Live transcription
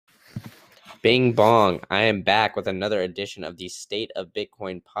Bing bong. I am back with another edition of the State of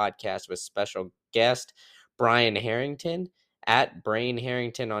Bitcoin podcast with special guest Brian Harrington at Brain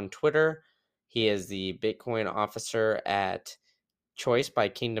Harrington on Twitter. He is the Bitcoin officer at Choice by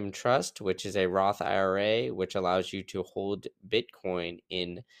Kingdom Trust, which is a Roth IRA, which allows you to hold Bitcoin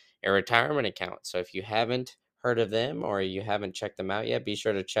in a retirement account. So if you haven't heard of them or you haven't checked them out yet, be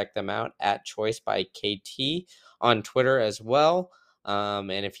sure to check them out at Choice by KT on Twitter as well.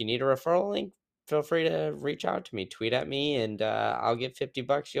 And if you need a referral link, feel free to reach out to me, tweet at me, and I'll get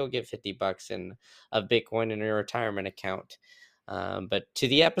 $50. You'll get $50 in of Bitcoin in your retirement account. But to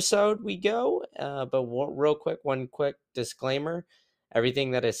the episode we go. One quick disclaimer.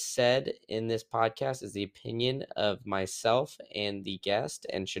 Everything that is said in this podcast is the opinion of myself and the guest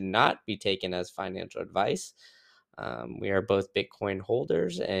and should not be taken as financial advice. We are both Bitcoin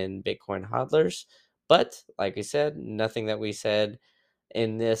holders and Bitcoin hodlers. But like I said, nothing that we said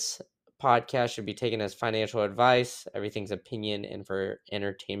in this podcast should be taken as financial advice. Everything's opinion and for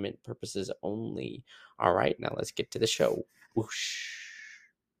entertainment purposes only. All right, now let's get to the show. Whoosh.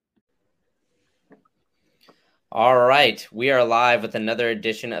 All right, we are live with another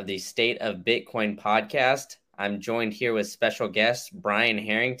edition of the State of Bitcoin podcast. I'm joined here with special guest Brian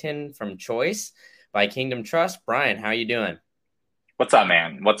Harrington from Choice by Kingdom Trust. Brian, how are you doing? What's up,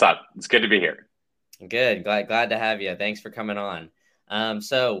 man? What's up? It's good to be here. Good. Glad to have you. Thanks for coming on.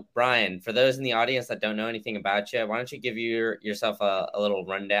 So, Brian, for those in the audience that don't know anything about you, why don't you give yourself a little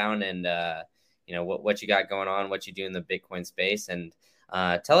rundown and what you got going on, what you do in the Bitcoin space, and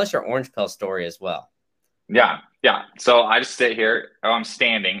tell us your orange pill story as well. Yeah. So I just sit here. I'm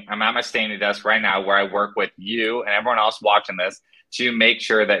standing. I'm at my standing desk right now where I work with you and everyone else watching this to make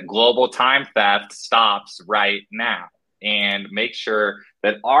sure that global time theft stops right now and make sure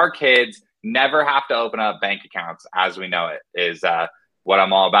that our kids never have to open up bank accounts as we know it is what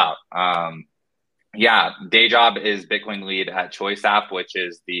I'm all about. Day job is Bitcoin lead at Choice app, which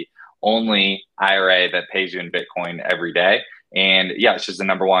is the only IRA that pays you in Bitcoin every day. And it's just the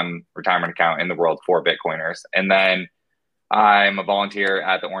number one retirement account in the world for Bitcoiners. And then I'm a volunteer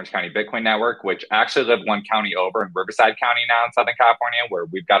at the Orange County Bitcoin Network, which I actually live one county over in Riverside County now in Southern California, where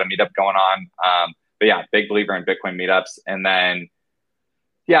we've got a meetup going on. Big believer in Bitcoin meetups. And then,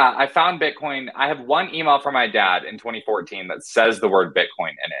 I found Bitcoin. I have one email from my dad in 2014 that says the word Bitcoin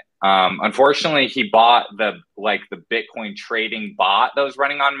in it. Unfortunately, he bought the Bitcoin trading bot that was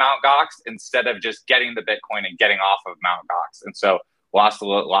running on Mt. Gox instead of just getting the Bitcoin and getting off of Mt. Gox. And so lost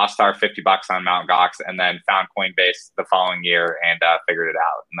our $50 on Mt. Gox and then found Coinbase the following year and figured it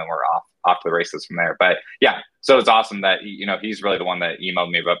out. And then we're off to the races from there. But so it's awesome that, he's really the one that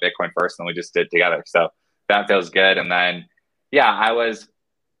emailed me about Bitcoin first and we just did together. So that feels good. And then,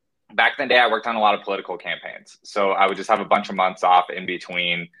 back in the day, I worked on a lot of political campaigns. So I would just have a bunch of months off in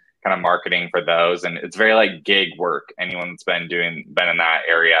between kind of marketing for those. And it's very gig work, anyone that's been in that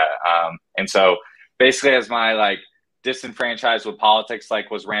area. And so basically as my disenfranchised with politics,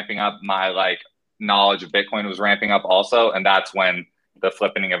 was ramping up, my knowledge of Bitcoin was ramping up also. And that's when the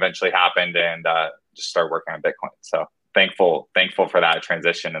flipping eventually happened and just started working on Bitcoin. So thankful for that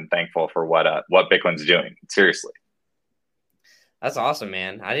transition and thankful for what Bitcoin's doing. Seriously. That's awesome,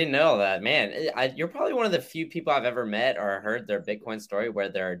 man. I didn't know that, man. You're probably one of the few people I've ever met or heard their Bitcoin story where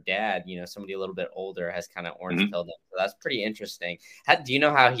their dad, somebody a little bit older has kind of orange pilled them. So that's pretty interesting. Do you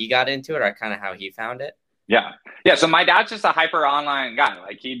know how he got into it or kind of how he found it? Yeah. So my dad's just a hyper online guy.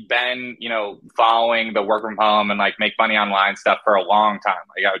 He'd been, following the work from home and make money online stuff for a long time.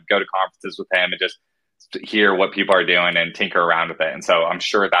 I would go to conferences with him and just hear what people are doing and tinker around with it. And so I'm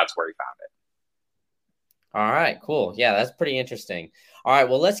sure that's where he found it. All right, cool. Yeah, that's pretty interesting. All right,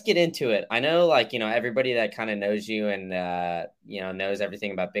 well, let's get into it. I know, everybody that kind of knows you and, knows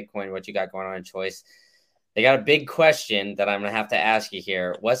everything about Bitcoin, what you got going on in Choice, they got a big question that I'm going to have to ask you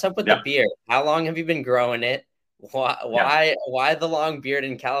here. What's up with the beard? How long have you been growing it? Why the long beard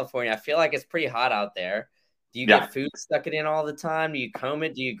in California? I feel like it's pretty hot out there. Do you get food stuck in all the time? Do you comb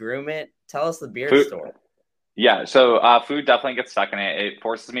it? Do you groom it? Tell us the beard story. Yeah, so food definitely gets stuck in it. It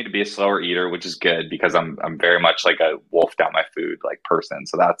forces me to be a slower eater, which is good because I'm very much like a wolf down my food person.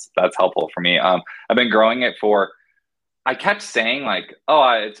 So that's helpful for me. I've been growing it I kept saying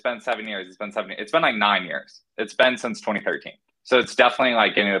it's been 7 years. It's been 7 years. It's been 9 years. It's been since 2013. So it's definitely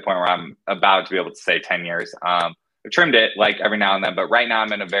getting to the point where I'm about to be able to say 10 years. I've trimmed it every now and then, but right now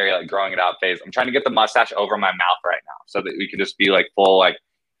I'm in a very growing it out phase. I'm trying to get the mustache over my mouth right now so that we can just be full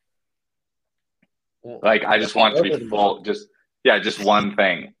I just want it to be full, just one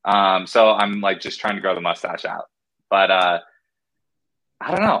thing. So I'm just trying to grow the mustache out. But I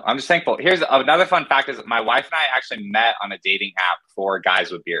don't know. I'm just thankful. Here's another fun fact is my wife and I actually met on a dating app for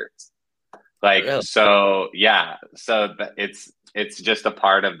guys with beards. Like, Really? so yeah, so it's just a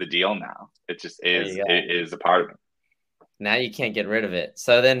part of the deal now. It just There is, you go. it is a part of it. Now you can't get rid of it.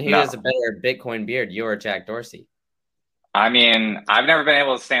 So then who has a No, better Bitcoin beard, you or Jack Dorsey? I mean, I've never been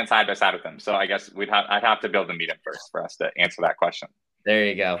able to stand side by side with him, so I guess I'd have to build a meeting first for us to answer that question. There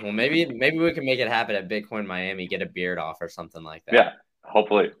you go. Well, maybe we can make it happen at Bitcoin Miami, get a beard off or something like that. Yeah,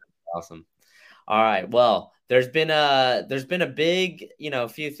 hopefully. Awesome. All right. Well, there's been a big,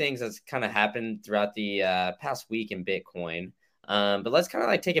 few things that's kind of happened throughout the past week in Bitcoin. But let's kind of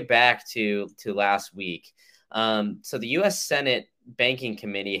like take it back to last week. So the U.S. Senate Banking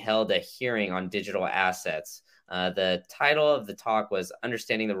Committee held a hearing on digital assets. The title of the talk was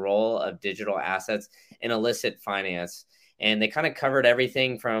 "Understanding the Role of Digital Assets in Illicit Finance," and they kind of covered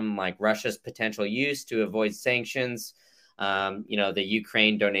everything from like Russia's potential use to avoid sanctions, the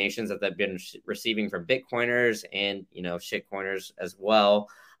Ukraine donations that they've been receiving from Bitcoiners and, shitcoiners as well.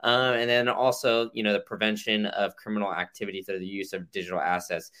 And then also, the prevention of criminal activity through the use of digital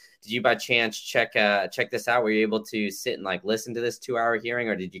assets. Did you by chance check this out? Were you able to sit and like listen to this 2 hour hearing,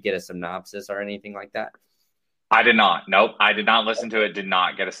 or did you get a synopsis or anything like that? I did not. Nope, I did not listen to it. Did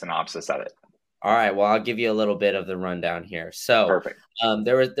not get a synopsis of it. All right. Well, I'll give you a little bit of the rundown here. So, Perfect.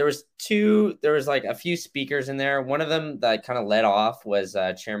 there was like a few speakers in there. One of them that kind of led off was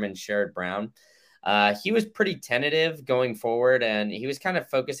Chairman Sherrod Brown. He was pretty tentative going forward, and he was kind of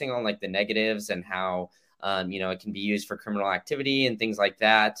focusing on like the negatives and how it can be used for criminal activity and things like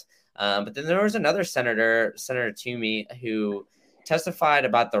that. But then there was another Senator Toomey, who testified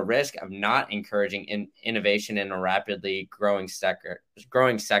about the risk of not encouraging innovation in a rapidly growing sector.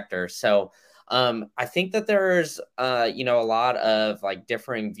 So I think that there's, a lot of like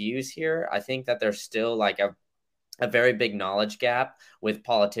differing views here. I think that there's still like a very big knowledge gap with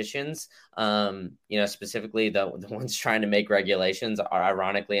politicians, specifically the ones trying to make regulations are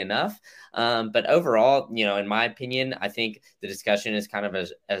ironically enough. But overall, in my opinion, I think the discussion is kind of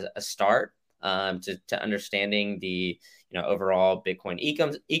as a start to understanding the, overall Bitcoin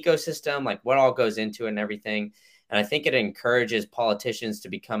ecosystem, like what all goes into it and everything. And I think it encourages politicians to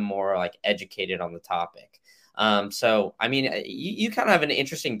become more like educated on the topic. So, I mean, you kind of have an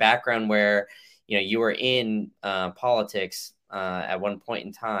interesting background where, you were in politics at one point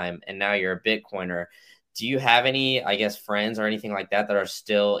in time, and now you're a Bitcoiner. Do you have any, I guess, friends or anything like that that are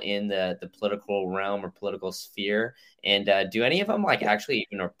still in the political realm or political sphere? And do any of them like actually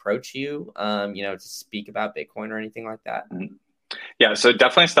even approach you, to speak about Bitcoin or anything like that? Yeah, so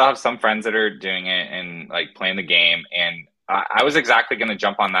definitely still have some friends that are doing it and like playing the game. And I was exactly going to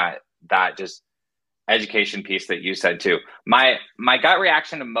jump on that just education piece that you said too. My gut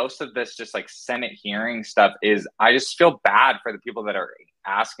reaction to most of this just like Senate hearing stuff is I just feel bad for the people that are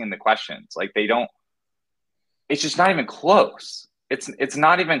asking the questions. Like they don't, it's just not even close. It's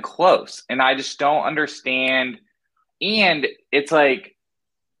not even close. And I just don't understand. And it's like,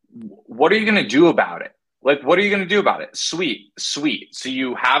 what are you going to do about it? Like, what are you going to do about it? Sweet. So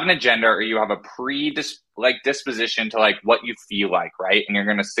you have an agenda, or you have a disposition to like what you feel like, right? And you're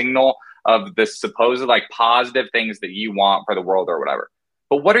going to signal of the supposed like positive things that you want for the world or whatever.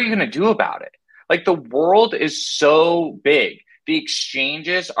 But what are you going to do about it? Like the world is so big. The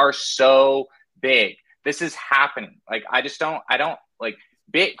exchanges are so big. This is happening. Like I don't like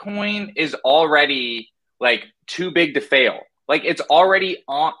Bitcoin is already like too big to fail. Like it's already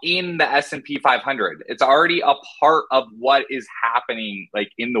in the S&P 500. It's already a part of what is happening like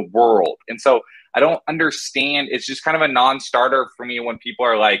in the world. And so I don't understand. It's just kind of a non-starter for me when people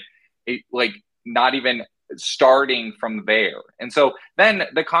are like not even starting from there. And so then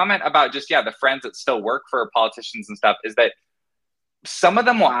the comment about just, the friends that still work for politicians and stuff is that some of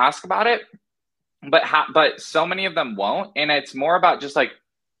them will ask about it, but so many of them won't. And it's more about just like,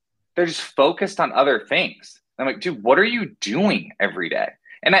 they're just focused on other things. I'm like, dude, what are you doing every day?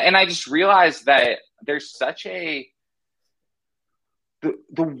 And I just realized that there's such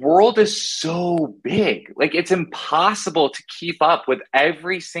the world is so big. Like it's impossible to keep up with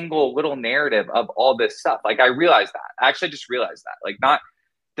every single little narrative of all this stuff. Like I realized that. I actually just realized that. Like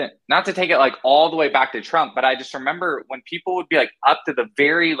not to take it like all the way back to Trump, but I just remember when people would be like up to the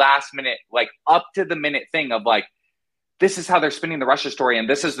very last minute, like up to the minute thing of like, this is how they're spinning the Russia story, and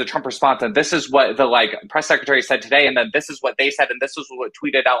this is the Trump response, and this is what the like press secretary said today, and then this is what they said, and this is what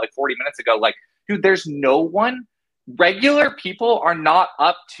tweeted out like 40 minutes ago. Like, dude, there's no one. Regular people are not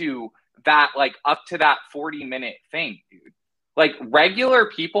up to that 40-minute thing, dude. Like regular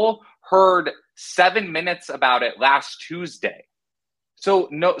people heard 7 minutes about it last Tuesday. So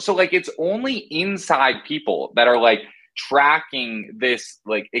like it's only inside people that are like tracking this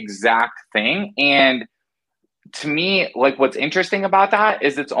like exact thing. And to me, like what's interesting about that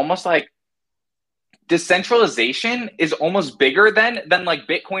is it's almost like decentralization is almost bigger than like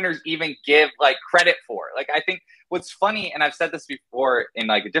Bitcoiners even give like credit for. Like I think what's funny, and I've said this before in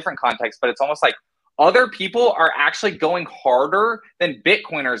like a different context, but it's almost like other people are actually going harder than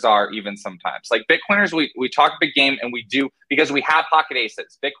Bitcoiners are even sometimes. Like Bitcoiners, we talk a big game and we do because we have pocket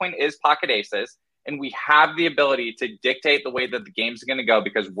aces. Bitcoin is pocket aces, and we have the ability to dictate the way that the game's going to go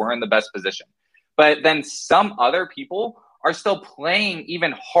because we're in the best position. But then some other people are still playing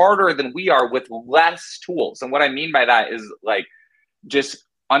even harder than we are with less tools. And what I mean by that is like just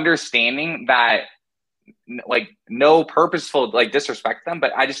understanding that like no purposeful like disrespect them,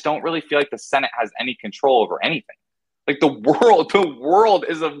 but I just don't really feel like the Senate has any control over anything. Like the world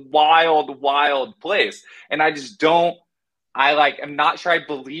is a wild place. And I just don't I'm not sure I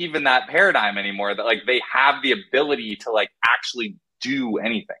believe in that paradigm anymore, that like they have the ability to like actually do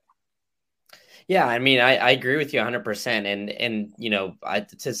anything. Yeah, I mean, I agree with you 100%. And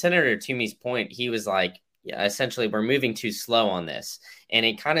to Senator Toomey's point, he was like, yeah, essentially, we're moving too slow on this. And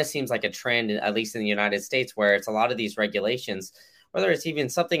it kind of seems like a trend, at least in the United States, where it's a lot of these regulations, whether it's even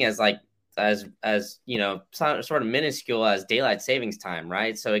something as like, sort of minuscule as daylight savings time,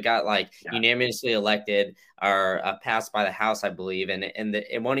 right? So it got like unanimously elected or passed by the House, I believe, and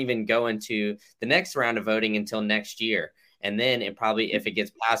it won't even go into the next round of voting until next year. And then it probably, if it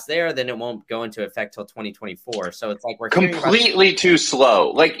gets passed there, then it won't go into effect till 2024. So it's like we're completely too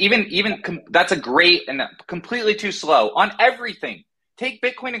slow. Like that's a great and completely too slow on everything. Take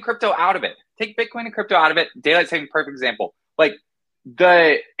Bitcoin and crypto out of it. Daylight saving, perfect example. Like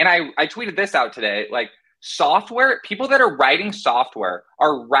I tweeted this out today. Like software, people that are writing software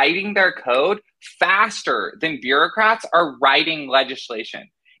are writing their code faster than bureaucrats are writing legislation.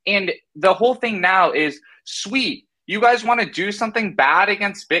 And the whole thing now is sweet. You guys want to do something bad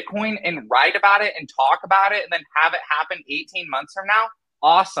against Bitcoin and write about it and talk about it and then have it happen 18 months from now?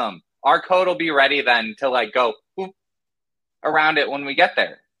 Awesome. Our code will be ready then to like go around it when we get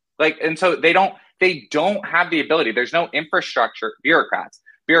there. Like, and so they don't have the ability. There's no infrastructure,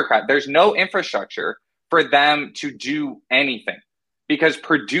 there's no infrastructure for them to do anything because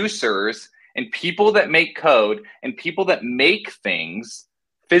producers and people that make code and people that make things,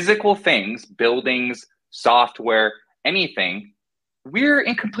 physical things, buildings, software, anything, we're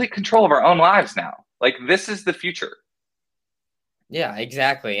in complete control of our own lives now. Like this is the future. Yeah,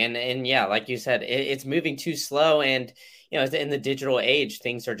 exactly. And yeah, like you said, it's moving too slow. And, in the digital age,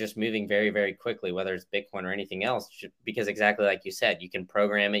 things are just moving very, very quickly, whether it's Bitcoin or anything else, because exactly like you said, you can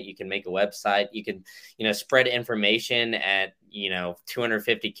program it, you can make a website, you can, spread information at,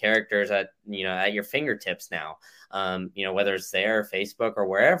 250 characters at your fingertips now. Whether it's there, Facebook or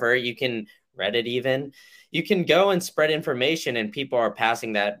wherever, you can Reddit even, you can go and spread information and people are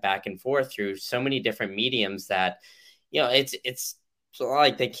passing that back and forth through so many different mediums that, it's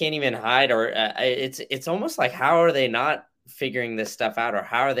like they can't even hide or it's almost like how are they not figuring this stuff out or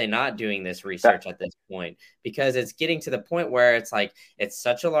how are they not doing this research at this point? Because it's getting to the point where it's like it's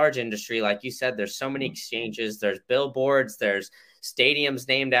such a large industry. Like you said, there's so many exchanges, there's billboards, there's stadiums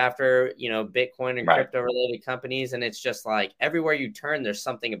named after, Bitcoin and crypto related companies. And it's just like everywhere you turn, there's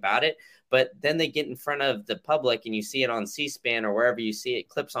something about it. But then they get in front of the public and you see it on C-SPAN or wherever you see it,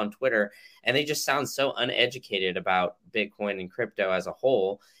 clips on Twitter, and they just sound so uneducated about Bitcoin and crypto as a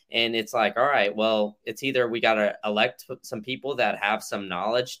whole. And it's like, all right, well, it's either we got to elect some people that have some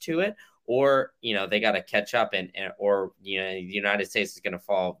knowledge to it, or, they got to catch up or the United States is going to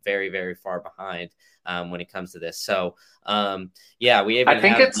fall very, very far behind when it comes to this. So, I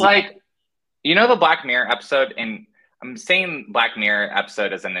think it's like, the Black Mirror episode, and I'm saying Black Mirror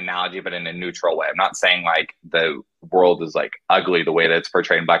episode as an analogy, but in a neutral way. I'm not saying like the world is like ugly the way that it's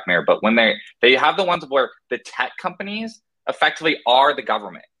portrayed in Black Mirror, but when they have the ones where the tech companies effectively are the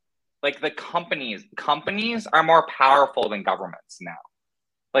government. Like the companies are more powerful than governments now.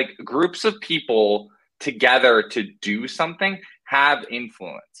 Like groups of people together to do something have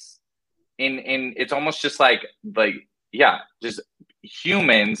influence. And it's almost just just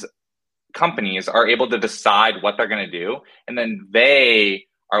humans, companies are able to decide what they're going to do. And then they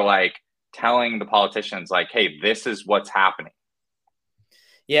are like telling the politicians like, hey, this is what's happening.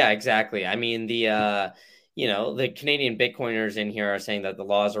 Yeah, exactly. I mean, the Canadian Bitcoiners in here are saying that the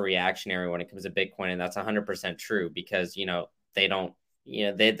laws are reactionary when it comes to Bitcoin. And that's 100% true because, they don't,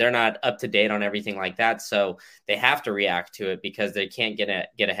 they're not up to date on everything like that. So they have to react to it because they can't get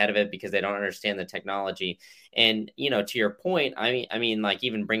ahead of it because they don't understand the technology. And, to your point, I mean, like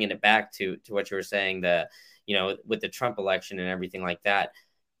even bringing it back to what you were saying, with the Trump election and everything like that,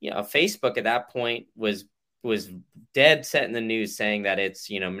 Facebook at that point was dead set in the news saying that it's,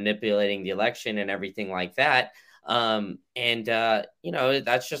 manipulating the election and everything like that. That's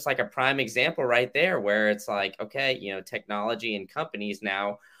just like a prime example right there where it's like, okay, technology and companies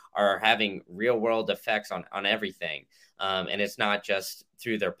now are having real world effects on everything. And it's not just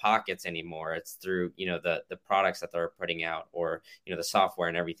through their pockets anymore. It's through, the products that they're putting out, or, the software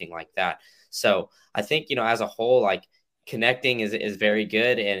and everything like that. So I think, as a whole, like, connecting is very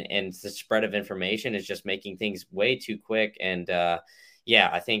good, and the spread of information is just making things way too quick. And yeah,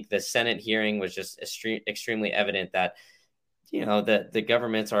 I think the Senate hearing was just extremely evident that the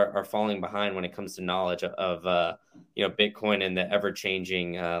governments are falling behind when it comes to knowledge of Bitcoin and the ever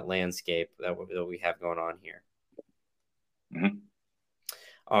changing landscape that we have going on here. Mm-hmm.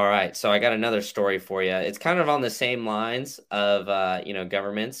 All right, so I got another story for you. It's kind of on the same lines of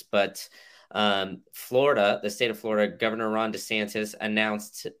governments, but Florida, the state of Florida, Governor Ron DeSantis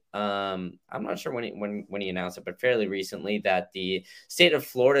announced. I'm not sure when he announced it, but fairly recently, that the state of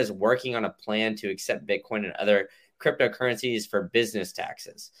Florida is working on a plan to accept Bitcoin and other cryptocurrencies for business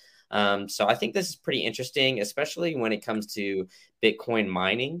taxes. So I think this is pretty interesting, especially when it comes to Bitcoin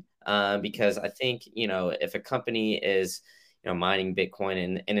mining, because I think if a company is mining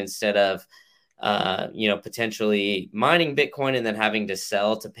Bitcoin, and instead of potentially mining Bitcoin and then having to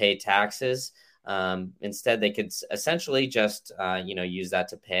sell to pay taxes, instead they could essentially just use that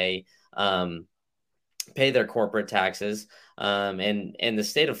to pay their corporate taxes. And the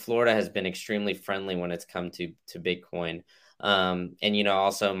state of Florida has been extremely friendly when it's come to Bitcoin. And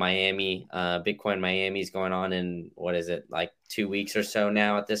also Miami, Bitcoin Miami is going on in, what is it, like 2 weeks or so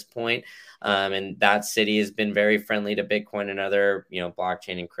now at this point. And that city has been very friendly to Bitcoin and other,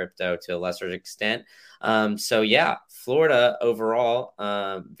 blockchain and crypto to a lesser extent. So yeah, Florida overall,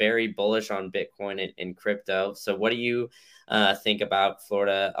 very bullish on Bitcoin and crypto. So what do you think about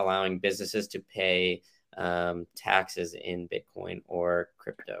Florida allowing businesses to pay taxes in Bitcoin or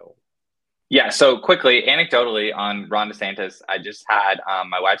crypto? Yeah, so quickly, anecdotally on Ron DeSantis, I just had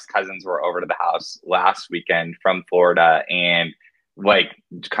my wife's cousins were over to the house last weekend from Florida, and like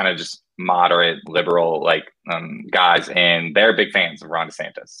kind of just moderate liberal guys, and they're big fans of Ron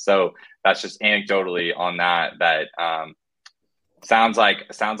DeSantis. So that's just anecdotally on that. Sounds like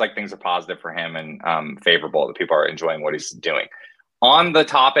things are positive for him and favorable, that people are enjoying what he's doing. On the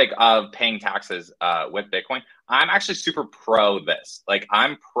topic of paying taxes with Bitcoin, I'm actually super pro this. Like,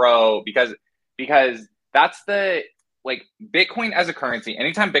 I'm pro because that's the, like, Bitcoin as a currency.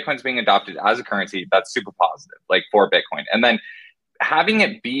 Anytime Bitcoin's being adopted as a currency, that's super positive, like, for Bitcoin. And then having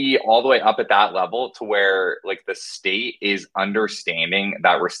it be all the way up at that level to where, like, the state is understanding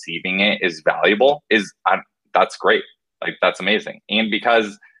that receiving it is valuable that's great. Like, that's amazing. And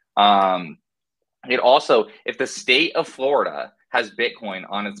because it also, if the state of Florida has Bitcoin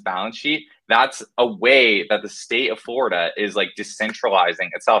on its balance sheet, that's a way that the state of Florida is like decentralizing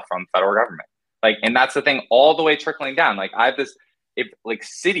itself from the federal government. Like, and that's the thing all the way trickling down. Like, I have this, if like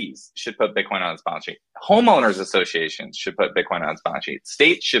cities should put Bitcoin on its balance sheet, homeowners associations should put Bitcoin on its balance sheet,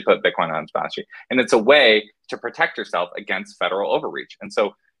 states should put Bitcoin on its balance sheet. And it's a way to protect yourself against federal overreach. And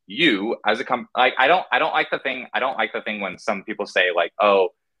so you as a like, I don't like the thing when some people say, like, oh,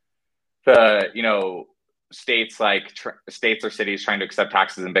 the states states or cities trying to accept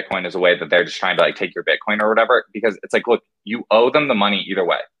taxes in Bitcoin as a way that they're just trying to like take your Bitcoin or whatever, because it's like, look, you owe them the money either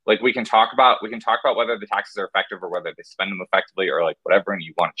way. Like, we can talk about whether the taxes are effective or whether they spend them effectively or like whatever, and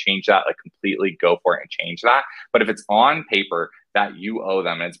you want to change that, like, completely go for it and change that. But if it's on paper that you owe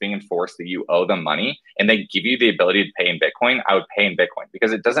them and it's being enforced that you owe them money, and they give you the ability to pay in Bitcoin, I would pay in Bitcoin,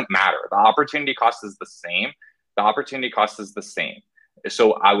 because it doesn't matter. The opportunity cost is the same.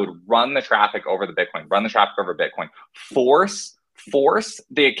 So I would run the traffic over Bitcoin, force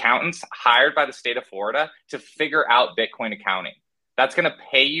the accountants hired by the state of Florida to figure out Bitcoin accounting. That's going to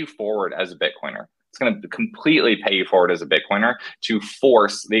pay you forward as a Bitcoiner. It's going to completely pay you forward as a Bitcoiner to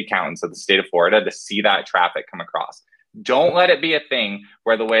force the accountants of the state of Florida to see that traffic come across. Don't let it be a thing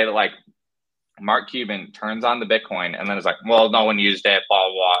where the way that, like, Mark Cuban turns on the Bitcoin and then it's like, well, no one used it, blah,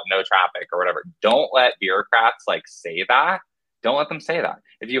 blah, blah, no traffic or whatever. Don't let bureaucrats like say that. Don't let them say that.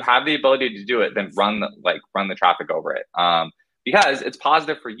 If you have the ability to do it, then run the traffic over it. Because it's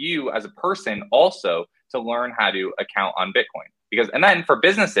positive for you as a person also to learn how to account on Bitcoin. And then for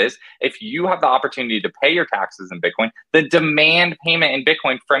businesses, if you have the opportunity to pay your taxes in Bitcoin, then demand payment in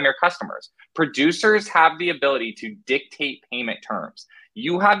Bitcoin from your customers. Producers have the ability to dictate payment terms.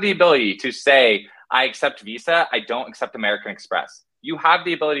 You have the ability to say, I accept Visa, I don't accept American Express. You have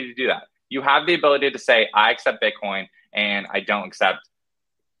the ability to do that. You have the ability to say, I accept Bitcoin and I don't accept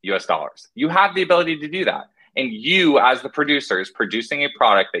US dollars. You have the ability to do that. And you, as the producers producing a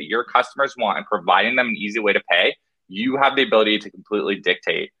product that your customers want and providing them an easy way to pay, you have the ability to completely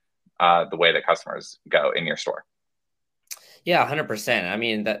dictate the way that customers go in your store. Yeah, 100%. I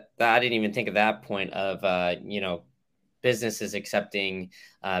mean, that I didn't even think of that point of, businesses accepting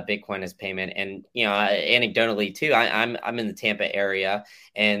Bitcoin as payment. And anecdotally too, I'm in the Tampa area,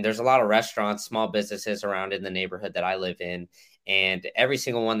 and there's a lot of restaurants, small businesses around in the neighborhood that I live in, and every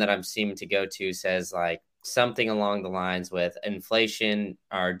single one that I'm seeming to go to says like something along the lines with inflation,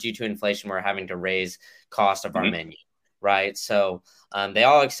 or due to inflation, we're having to raise cost of our Hmm. menu. Right. So they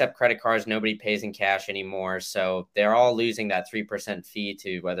all accept credit cards. Nobody pays in cash anymore. So they're all losing that 3% fee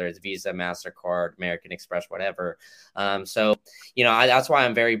to whether it's Visa, MasterCard, American Express, whatever. That's why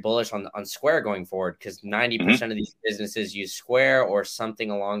I'm very bullish on Square going forward, because Hmm. 90% of these businesses use Square or something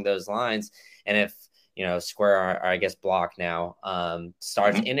along those lines. And if Square, or I guess Block now,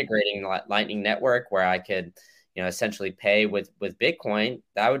 starts Hmm. integrating Lightning Network, where I could essentially pay with Bitcoin,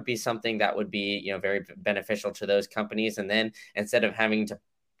 that would be something that would be very beneficial to those companies. And then instead of having to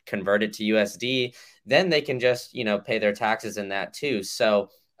convert it to USD, then they can just pay their taxes in that too. So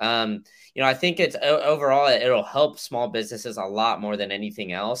I think it's overall it'll help small businesses a lot more than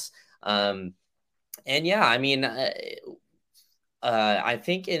anything else. And yeah, I mean, I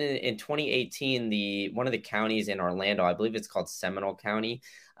think in 2018, the one of the counties in Orlando, I believe it's called Seminole County,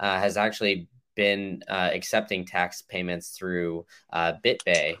 has actually been accepting tax payments through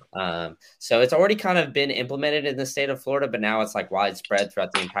BitBay. So it's already kind of been implemented in the state of Florida, but now it's like widespread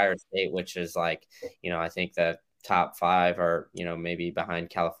throughout the entire state, which is like, I think the top five are, maybe behind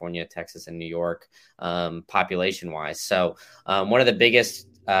California, Texas, and New York, population wise. So one of the biggest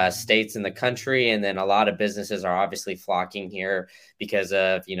states in the country, and then a lot of businesses are obviously flocking here because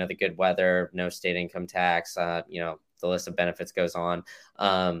of the good weather, no state income tax, the list of benefits goes on.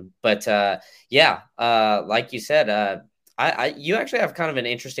 Like you said, you actually have kind of an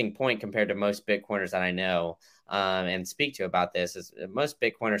interesting point compared to most Bitcoiners that I know, and speak to about this. Is most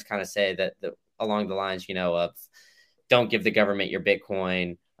Bitcoiners kind of say that along the lines, of don't give the government your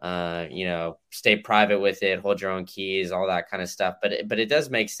Bitcoin. Stay private with it, hold your own keys, all that kind of stuff. But it does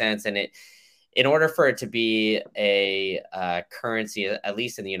make sense, and in order for it to be a currency, at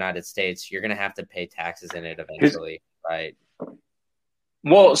least in the United States, you're going to have to pay taxes in it eventually, right?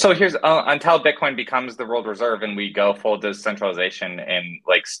 Well, so here's until Bitcoin becomes the world reserve and we go full decentralization and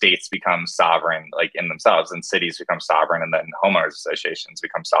like states become sovereign like in themselves and cities become sovereign and then homeowners associations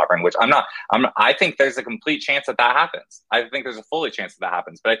become sovereign, which I think there's a complete chance that that happens. I think there's a fully chance that that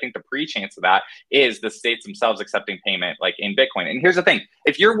happens, but I think the pre-chance of that is the states themselves accepting payment like in Bitcoin. And here's the thing,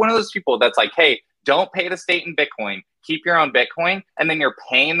 if you're one of those people that's like, hey, don't pay the state in Bitcoin, keep your own Bitcoin, and then you're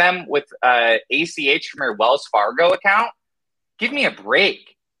paying them with ACH from your Wells Fargo account, give me a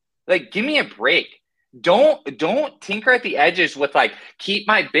break. Like, give me a break. Don't tinker at the edges with like keep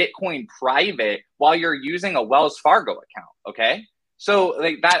my Bitcoin private while you're using a Wells Fargo account. Okay. So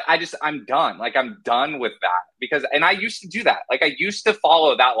like that, I'm done. Like I'm done with that because and I used to do that. Like I used to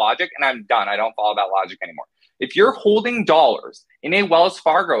follow that logic and I'm done. I don't follow that logic anymore. If you're holding dollars in a Wells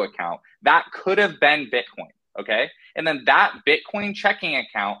Fargo account, that could have been Bitcoin. Okay. And then that Bitcoin checking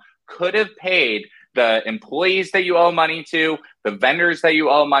account could have paid the employees that you owe money to, the vendors that you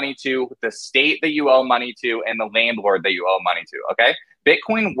owe money to, the state that you owe money to, and the landlord that you owe money to. Okay.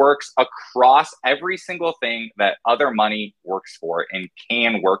 Bitcoin works across every single thing that other money works for and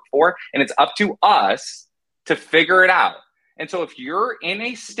can work for. And it's up to us to figure it out. And so if you're in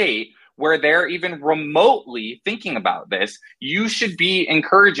a state where they're even remotely thinking about this, you should be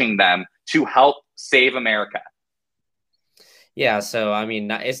encouraging them to help save America. Yeah, so I mean,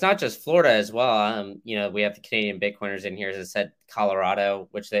 it's not just Florida as well. We have the Canadian Bitcoiners in here, as I said, Colorado,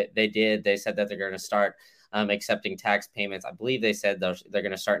 which they did. They said that they're going to start accepting tax payments. I believe they said they're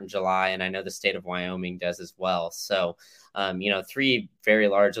going to start in July, and I know the state of Wyoming does as well. So, three very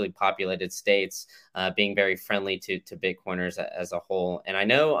largely populated states being very friendly to Bitcoiners as a whole. And I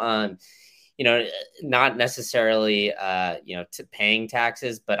know, not necessarily, to paying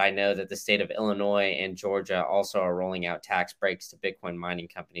taxes, but I know that the state of Illinois and Georgia also are rolling out tax breaks to Bitcoin mining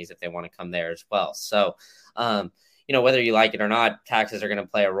companies if they want to come there as well. So, whether you like it or not, taxes are going to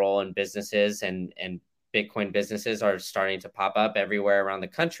play a role in businesses, and Bitcoin businesses are starting to pop up everywhere around the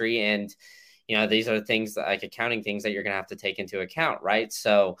country. And, these are things like accounting things that you're going to have to take into account, right?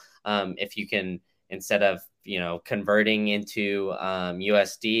 So, if you can, instead of converting into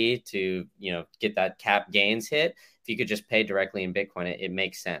USD to get that cap gains hit, if you could just pay directly in Bitcoin, it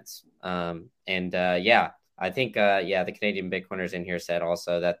makes sense. I think the Canadian Bitcoiners in here said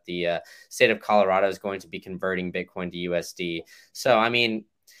also that the state of Colorado is going to be converting Bitcoin to USD. So I mean,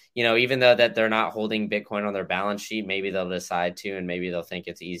 even though that they're not holding Bitcoin on their balance sheet, maybe they'll decide to, and maybe they'll think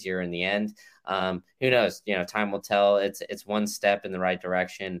it's easier in the end. Who knows? Time will tell. It's one step in the right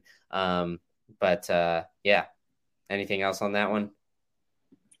direction. But yeah, Anything else on that one?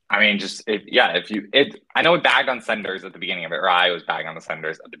 I mean, I know we bagged on senders at the beginning of it, or I was bagging on the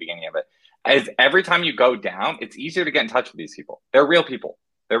senders at the beginning of it. As every time you go down, it's easier to get in touch with these people. They're real people.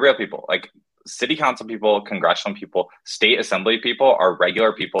 They're real people. Like city council people, congressional people, state assembly people are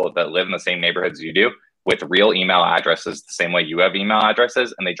regular people that live in the same neighborhoods you do with real email addresses the same way you have email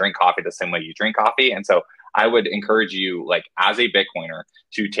addresses, and they drink coffee the same way you drink coffee. And so I would encourage you, like as a Bitcoiner,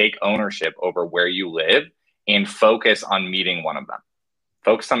 to take ownership over where you live and focus on meeting one of them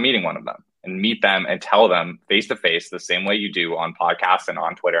and meet them and tell them face to face the same way you do on podcasts and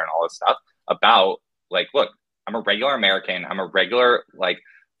on Twitter and all this stuff about like, look, I'm a regular American. I'm a regular like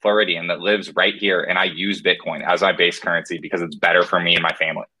Floridian that lives right here. And I use Bitcoin as my base currency because it's better for me and my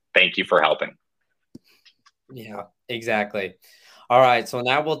family. Thank you for helping. Yeah, exactly. All right. So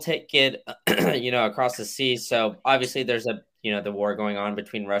now we'll take it, across the sea. So obviously there's the war going on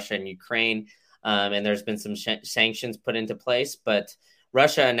between Russia and Ukraine. And there's been some sanctions put into place, but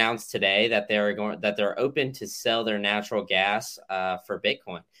Russia announced today that they're open to sell their natural gas for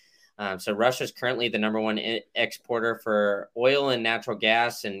Bitcoin. So Russia is currently the number one exporter for oil and natural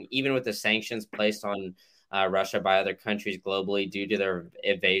gas, and even with the sanctions placed on Russia by other countries globally due to their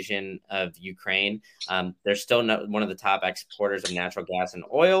invasion of Ukraine, they're still one of the top exporters of natural gas and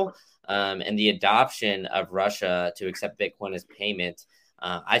oil. And the adoption of Russia to accept Bitcoin as payment,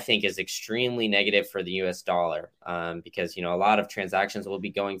 I think, is extremely negative for the U.S. dollar because, a lot of transactions will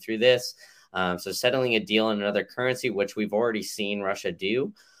be going through this. So settling a deal in another currency, which we've already seen Russia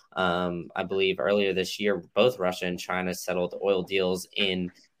do. I believe earlier this year, both Russia and China settled oil deals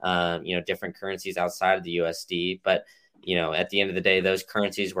in, different currencies outside of the USD. But, at the end of the day, those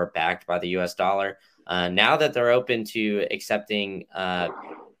currencies were backed by the U.S. dollar. Now that they're open to accepting,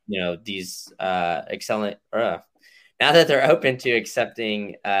 these excellent. Now that they're open to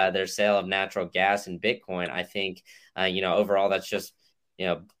accepting their sale of natural gas and Bitcoin, I think, overall that's just,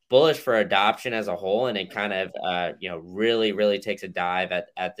 bullish for adoption as a whole. And it kind of, really, really takes a dive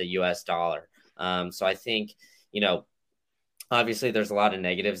at the US dollar. So I think, obviously there's a lot of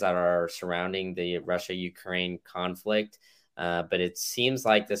negatives that are surrounding the Russia-Ukraine conflict. But it seems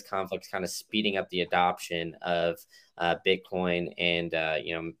like this conflict is kind of speeding up the adoption of Bitcoin and,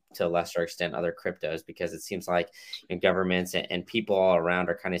 to a lesser extent, other cryptos, because it seems like governments and people all around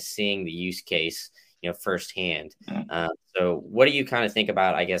are kind of seeing the use case, firsthand. So what do you kind of think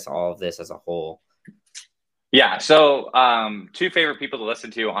about, I guess, all of this as a whole? Yeah. So two favorite people to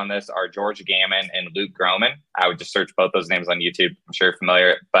listen to on this are George Gammon and Luke Gromen. I would just search both those names on YouTube. I'm sure you're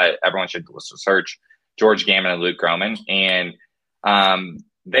familiar, but everyone should search George Gammon and Luke Gromen. And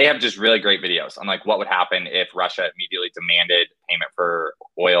they have just really great videos on like what would happen if Russia immediately demanded payment for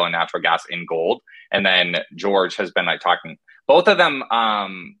oil and natural gas in gold. And then George has been like talking, both of them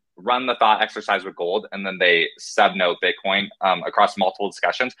run the thought exercise with gold, and then they subnote Bitcoin across multiple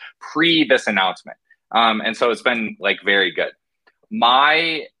discussions pre this announcement. And so it's been like very good.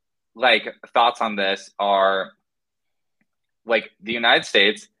 My like thoughts on this are like the United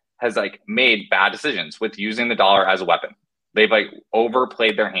States has like made bad decisions with using the dollar as a weapon. They've like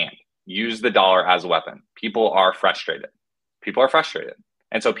overplayed their hand, used the dollar as a weapon. People are frustrated.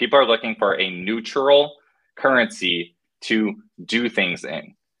 And so people are looking for a neutral currency to do things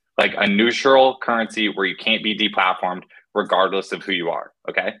in, like a neutral currency where you can't be deplatformed regardless of who you are.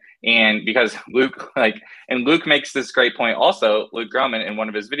 Okay. And because Luke makes this great point also, Luke Gromen, in one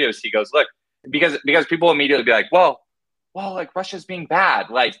of his videos, he goes, look, because people immediately be like, well, like Russia's being bad.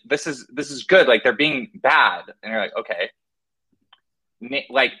 Like this is good. Like they're being bad. And you're like, okay.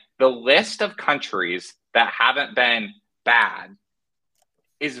 Like the list of countries that haven't been bad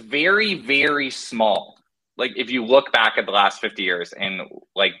is very, very small. Like if you look back at the last 50 years and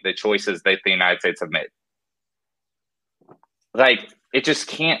like the choices that the United States have made, like it just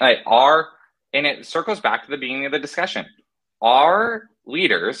can't and it circles back to the beginning of the discussion. Our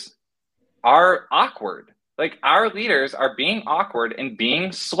leaders are awkward. Like our leaders are being awkward and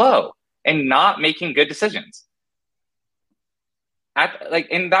being slow and not making good decisions.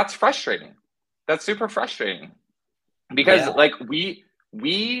 And that's frustrating. That's super frustrating because like we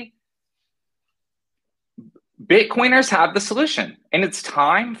Bitcoiners have the solution, and it's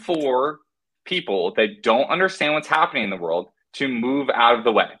time for people that don't understand what's happening in the world to move out of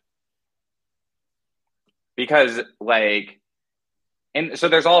the way. Because and so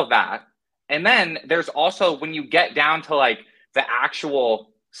there's all of that. And then there's also, when you get down to like the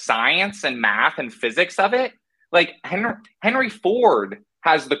actual science and math and physics of it, like Henry Ford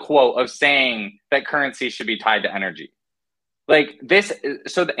has the quote of saying that currency should be tied to energy. Like this,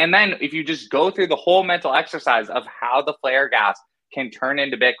 and then if you just go through the whole mental exercise of how the flare gas can turn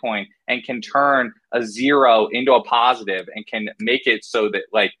into Bitcoin and can turn a zero into a positive and can make it so that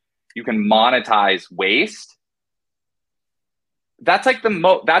like you can monetize waste, that's like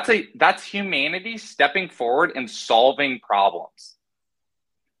that's humanity stepping forward and solving problems.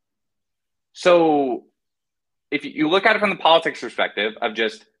 So if you look at it from the politics perspective of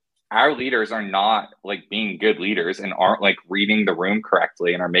just our leaders are not like being good leaders and aren't like reading the room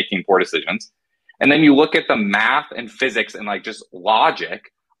correctly and are making poor decisions. And then you look at the math and physics and like just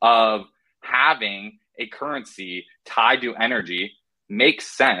logic of having a currency tied to energy makes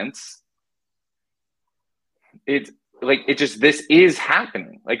sense. It's like, this is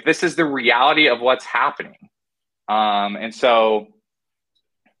happening. Like, this is the reality of what's happening. And so,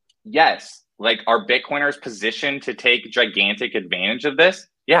 yes, like, are Bitcoiners positioned to take gigantic advantage of this?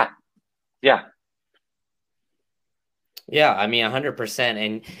 Yeah. Yeah. Yeah, I mean, 100%.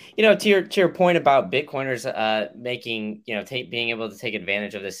 And to your point about Bitcoiners making, being able to take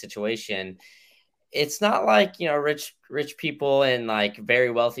advantage of this situation, it's not like rich people and like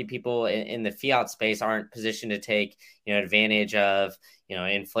very wealthy people in the fiat space aren't positioned to take advantage of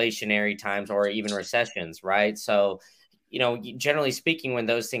inflationary times or even recessions, right? So generally speaking, when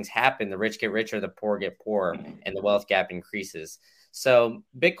those things happen, the rich get richer, the poor get poorer, and the wealth gap increases. So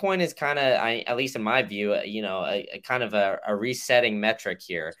Bitcoin is kind of, at least in my view, a kind of a resetting metric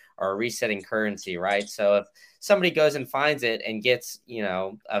here, or a resetting currency, right? So if somebody goes and finds it and gets,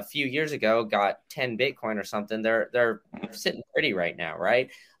 a few years ago got 10 Bitcoin or something, they're sitting pretty right now,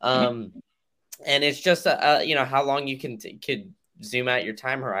 right? And it's just how long you could zoom out your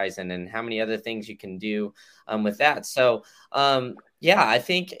time horizon and how many other things you can do with that. So yeah, I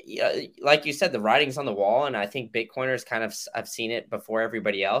think like you said, the writing's on the wall, and I think Bitcoiners kind of I've seen it before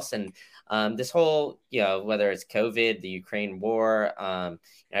everybody else. And this whole whether it's COVID, the Ukraine war,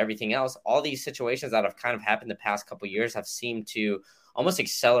 everything else, all these situations that have kind of happened the past couple of years have seemed to almost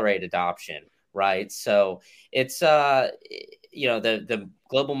accelerate adoption, right? So it's the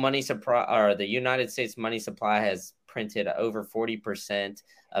global money supply, or the United States money supply, has printed over 40%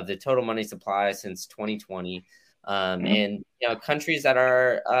 of the total money supply since 2020. And countries that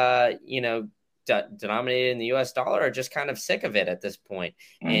are denominated in the US dollar are just kind of sick of it at this point.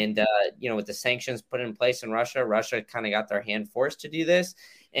 And with the sanctions put in place in Russia kind of got their hand forced to do this,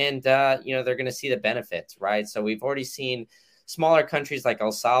 and they're going to see the benefits, right? So we've already seen smaller countries like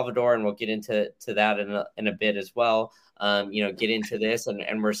El Salvador, and we'll get into that in a bit as well, get into this.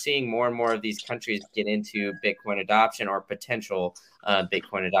 And we're seeing more and more of these countries get into Bitcoin adoption or potential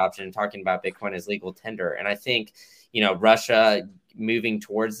Bitcoin adoption, and talking about Bitcoin as legal tender. And I think, Russia moving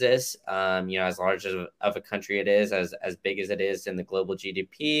towards this, as large of a country it is, as big as it is in the global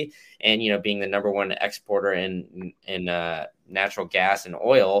GDP, and, being the number one exporter in natural gas and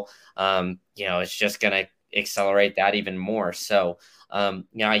oil, it's just going to accelerate that even more. So,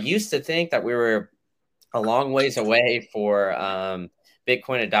 I used to think that we were a long ways away for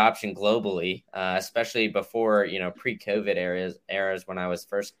Bitcoin adoption globally, especially before, pre-COVID eras when I was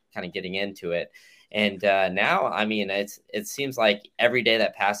first kind of getting into it. And now, I mean, it seems like every day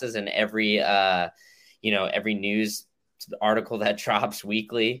that passes, and every news article that drops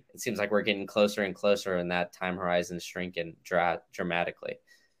weekly, it seems like we're getting closer and closer, and that time horizon is shrinking dramatically.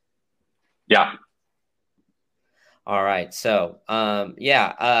 Yeah. All right. So,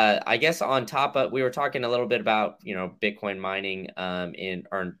 I guess on top of, we were talking a little bit about, Bitcoin mining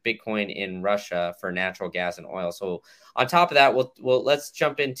or Bitcoin in Russia for natural gas and oil. So on top of that, let's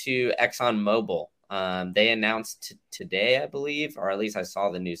jump into ExxonMobil. They announced today, I believe, or at least I saw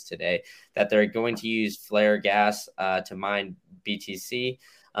the news today, that they're going to use flare gas to mine BTC.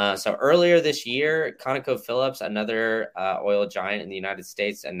 So earlier this year, ConocoPhillips, another oil giant in the United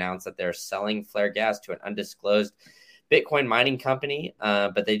States, announced that they're selling flare gas to an undisclosed Bitcoin mining company,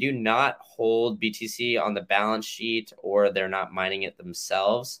 but they do not hold BTC on the balance sheet, or they're not mining it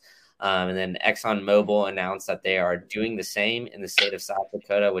themselves. And then ExxonMobil announced that they are doing the same in the state of South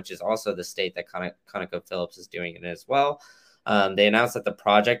Dakota, which is also the state that ConocoPhillips is doing it as well. They announced that the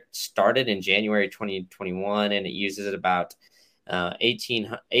project started in January 2021, and it uses about 18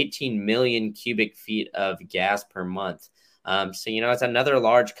 million cubic feet of gas per month. So, it's another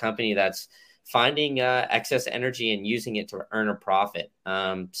large company that's finding excess energy and using it to earn a profit.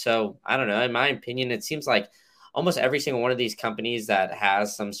 So I don't know. In my opinion, it seems like almost every single one of these companies that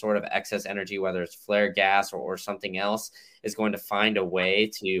has some sort of excess energy, whether it's flare gas or something else, is going to find a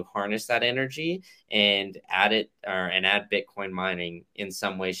way to harness that energy and add Bitcoin mining in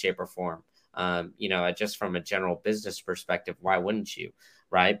some way, shape, or form. Just from a general business perspective, why wouldn't you,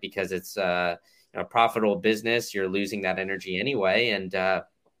 right? Because it's a profitable business. You're losing that energy anyway, and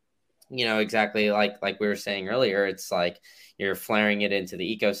exactly like we were saying earlier, it's like you're flaring it into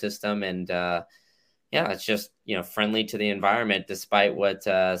the ecosystem, and yeah, it's just friendly to the environment, despite what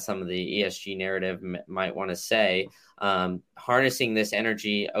some of the ESG narrative might want to say. Harnessing this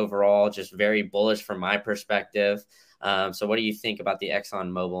energy overall, just very bullish from my perspective. So, what do you think about the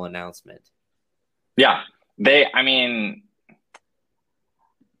ExxonMobil announcement? Yeah, I mean,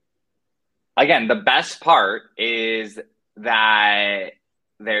 again, the best part is that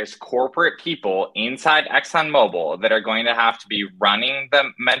there's corporate people inside ExxonMobil that are going to have to be running the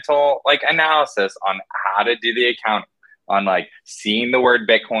mental analysis on how to do the accounting, on seeing the word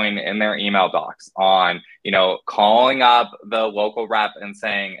Bitcoin in their email box, on calling up the local rep and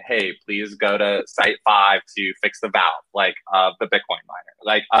saying, hey, please go to site 5 to fix the valve of the Bitcoin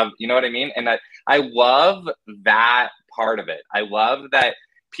miner, you know what I mean? And I love that part of it. I love that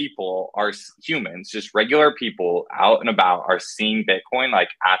people are humans, just regular people out and about, are seeing Bitcoin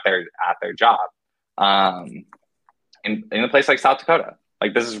at their job. In a place like South Dakota,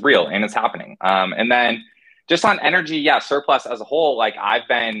 this is real and it's happening. And then just on energy, yeah, surplus as a whole, I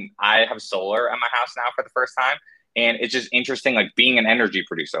have solar at my house now for the first time. And it's just interesting, being an energy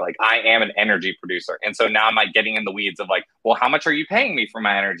producer. I am an energy producer. And so now I'm getting in the weeds of well, how much are you paying me for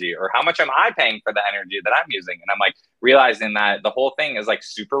my energy? Or how much am I paying for the energy that I'm using? And I'm realizing that the whole thing is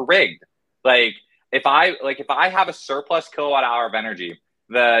super rigged. If I have a surplus kilowatt hour of energy,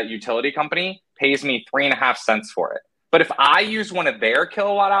 the utility company pays me 3.5 cents for it. But if I use one of their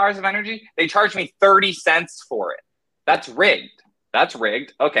kilowatt hours of energy, they charge me 30 cents for it. That's rigged. That's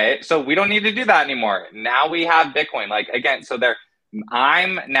rigged. Okay, so we don't need to do that anymore. Now we have Bitcoin. Again, so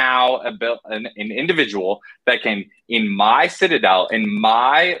I'm now an individual that can, in my citadel, in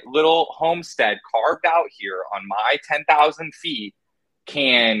my little homestead carved out here on my 10,000 feet,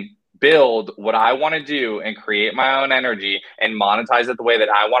 can build what I want to do and create my own energy and monetize it the way that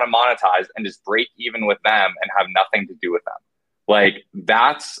I want to monetize, and just break even with them and have nothing to do with them.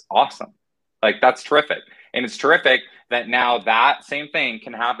 That's awesome. That's terrific. And it's terrific that now that same thing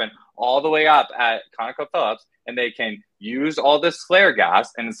can happen all the way up at ConocoPhillips, and they can use all this flare gas,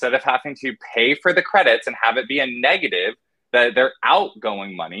 and instead of having to pay for the credits and have it be a negative, that they're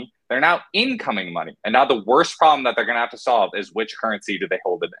outgoing money, they're now incoming money. And now the worst problem that they're going to have to solve is, which currency do they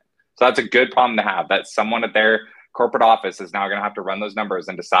hold it in? So that's a good problem to have, that someone at their corporate office is now going to have to run those numbers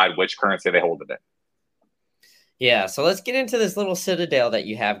and decide which currency they hold it in. Yeah, so let's get into this little citadel that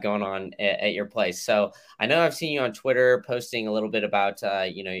you have going on at your place. So I know I've seen you on Twitter posting a little bit about,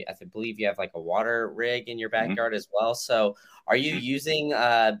 I believe you have a water rig in your backyard as well. So are you using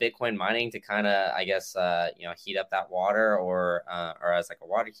Bitcoin mining to kind of, I guess, heat up that water, or as a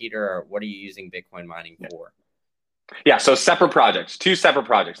water heater, or what are you using Bitcoin mining for? Yeah, so two separate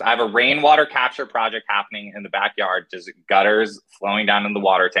projects. I have a rainwater capture project happening in the backyard, just gutters flowing down in the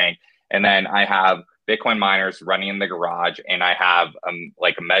water tank. And then I have Bitcoin miners running in the garage, and I have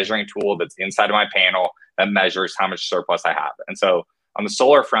a measuring tool that's inside of my panel that measures how much surplus I have. And so on the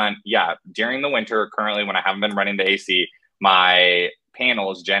solar front, yeah, during the winter, currently when I haven't been running the AC, my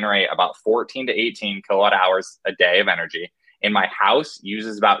panels generate about 14 to 18 kilowatt hours a day of energy, and my house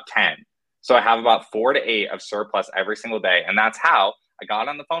uses about 10. So I have about 4 to 8 of surplus every single day. And that's how I got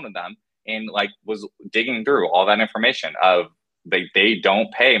on the phone with them and was digging through all that information of they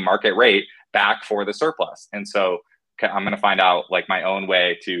don't pay market rate back for the surplus. And so I'm going to find out my own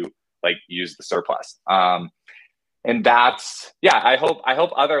way to use the surplus. And that's, yeah, I hope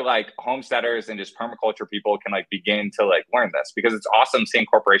other homesteaders and just permaculture people can begin to learn this, because it's awesome seeing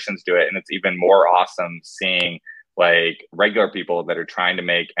corporations do it. And it's even more awesome seeing regular people that are trying to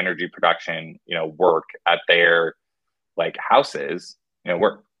make energy production, work at their houses,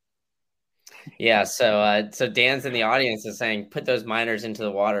 work. Yeah, so Dan's in the audience is saying, put those miners into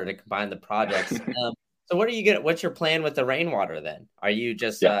the water to combine the projects. So what's your plan with the rainwater then? Are you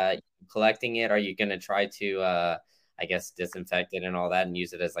just collecting it? Are you going to try to, I guess, disinfect it and all that and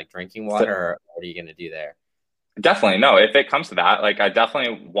use it as drinking water, or what are you going to do there? Definitely. No, if it comes to that, I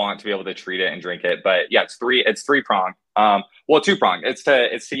definitely want to be able to treat it and drink it. But yeah, it's three pronged. Well, two pronged. It's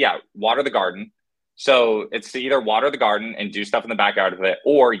to water the garden. So it's to either water the garden and do stuff in the backyard with it,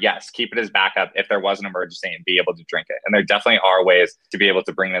 or yes, keep it as backup if there was an emergency and be able to drink it. And there definitely are ways to be able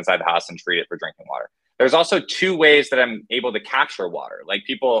to bring it inside the house and treat it for drinking water. There's also two ways that I'm able to capture water.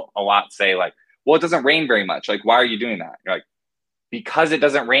 People a lot say well, it doesn't rain very much. Why are you doing that? You're because it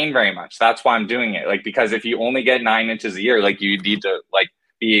doesn't rain very much. That's why I'm doing it. Because if you only get 9 inches a year, you need to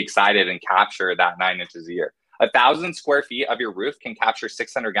be excited and capture that 9 inches a year. 1,000 square feet of your roof can capture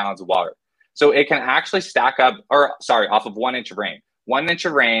 600 gallons of water. So it can actually stack up, off of 1 inch of rain. 1 inch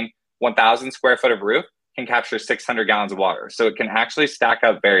of rain, 1,000 square foot of roof, can capture 600 gallons of water. So it can actually stack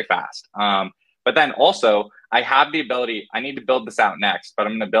up very fast. But then also, I have the ability, I need to build this out next, but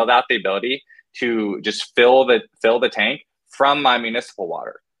I'm going to build out the ability to just fill the tank from my municipal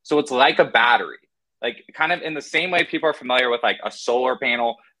water. So it's like a battery, like kind of in the same way people are familiar with like a solar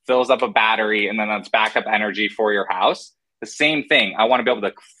panel fills up a battery and then that's backup energy for your house. The same thing. I want to be able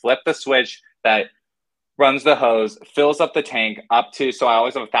to flip the switch that runs the hose, fills up the tank up to, so I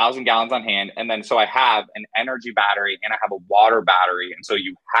always have 1,000 gallons on hand. And then so I have an energy battery and I have a water battery. And so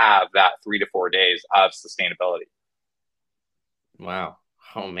you have that 3 to 4 days of sustainability. Wow.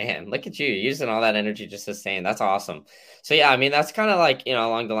 Oh man, look at you using all that energy just to sustain. That's awesome. So yeah, I mean, that's kind of like,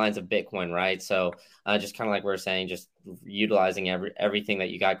 along the lines of Bitcoin, right? So just kind of like we are saying, just utilizing everything that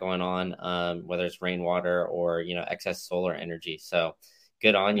you got going on, whether it's rainwater or, excess solar energy. So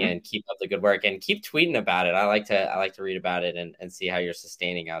good on you, and keep up the good work and keep tweeting about it. I like to read about it and see how you're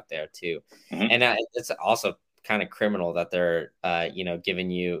sustaining out there too. And it's also kind of criminal that they're, giving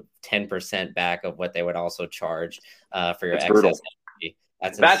you 10% back of what they would also charge for your excess energy.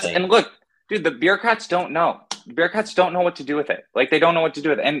 That's insane. And look, dude, the bureaucrats don't know. Bureaucrats don't know what to do with it. Like, they don't know what to do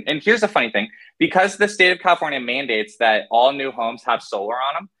with it. And here's the funny thing. Because the state of California mandates that all new homes have solar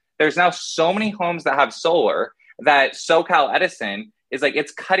on them, there's now so many homes that have solar that SoCal Edison is like,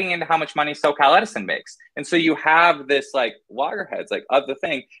 it's cutting into how much money SoCal Edison makes. And so you have this like loggerheads like of the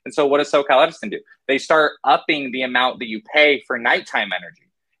thing. And so what does SoCal Edison do? They start upping the amount that you pay for nighttime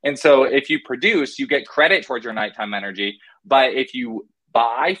energy. And so if you produce, you get credit towards your nighttime energy. But if you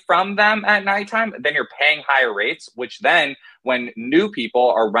buy from them at nighttime, then you're paying higher rates, which then when new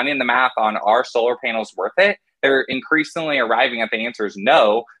people are running the math on, are solar panels worth it? They're increasingly arriving at the answer is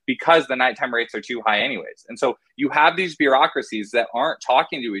no, because the nighttime rates are too high anyways. And so you have these bureaucracies that aren't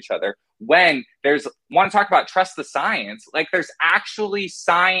talking to each other when want to talk about trust the science, like there's actually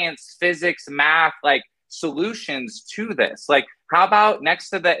science, physics, math, like solutions to this. Like, how about next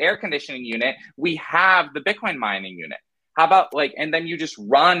to the air conditioning unit, we have the Bitcoin mining unit? How about and then you just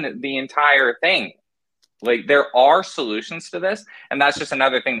run the entire thing. Like, there are solutions to this. And that's just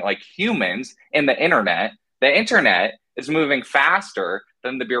another thing, like humans in the internet is moving faster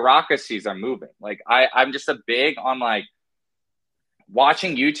than the bureaucracies are moving. Like, I'm just a big on like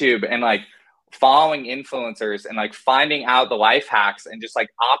watching YouTube and like following influencers and like finding out the life hacks and just like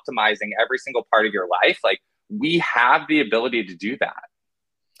optimizing every single part of your life. Like, we have the ability to do that.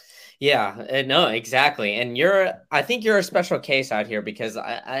 Yeah, no, exactly. And I think you're a special case out here, because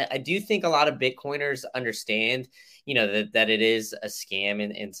I do think a lot of Bitcoiners understand, that it is a scam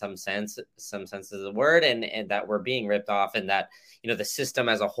in some sense of the word, and that we're being ripped off, and that, the system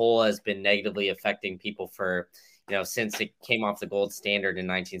as a whole has been negatively affecting people for, since it came off the gold standard in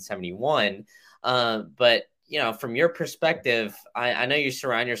 1971. But, from your perspective, I know you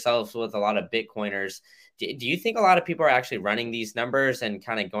surround yourselves with a lot of Bitcoiners. Do you think a lot of people are actually running these numbers and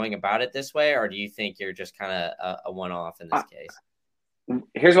kind of going about it this way? Or do you think you're just kind of a one-off in this case?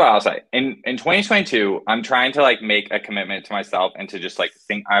 Here's what I'll say. In 2022, I'm trying to like make a commitment to myself and to just like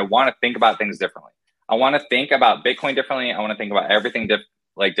think, I want to think about things differently. I want to think about Bitcoin differently. I want to think about everything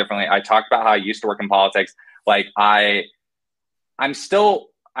differently. I talked about how I used to work in politics. Like, I'm still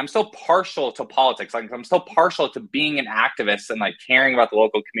partial to politics. Like, I'm still partial to being an activist and like caring about the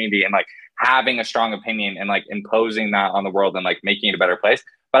local community and like having a strong opinion and like imposing that on the world and like making it a better place.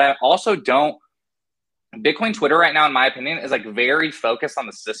 But I also don't. Bitcoin Twitter right now, in my opinion, is like very focused on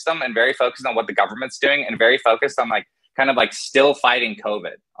the system and very focused on what the government's doing and very focused on like kind of like still fighting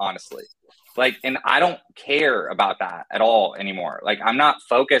COVID, honestly. Like, and I don't care about that at all anymore. Like, I'm not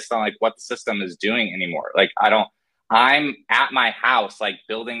focused on like what the system is doing anymore. Like, I'm at my house, like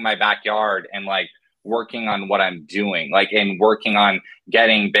building my backyard and like working on what I'm doing, like, and working on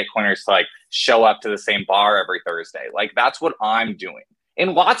getting Bitcoiners to like show up to the same bar every Thursday. Like, that's what I'm doing.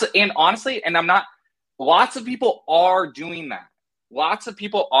 And honestly, and lots of people are doing that. Lots of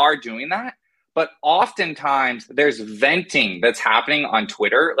people are doing that. But oftentimes there's venting that's happening on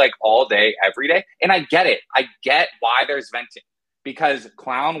Twitter, like all day, every day. And I get it. I get why there's venting, because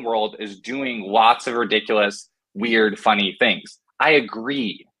Clown World is doing lots of ridiculous, weird, funny things. I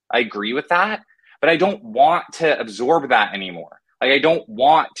agree with that, but I don't want to absorb that anymore. Like, I don't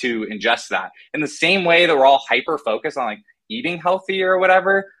want to ingest that in the same way that we're all hyper focused on like eating healthy or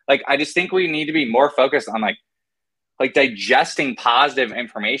whatever. Like, I just think we need to be more focused on like digesting positive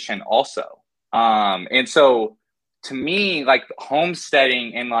information also. And so to me, like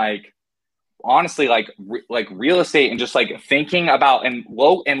homesteading and like, honestly, like real estate and just like thinking about and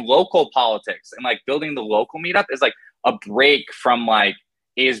local politics and like building the local meetup is like a break from like,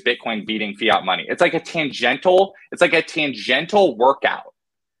 is Bitcoin beating fiat money? It's like a tangential workout.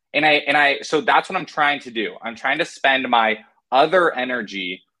 So that's what I'm trying to do. I'm trying to spend my other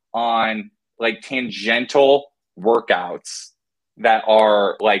energy on like tangential workouts that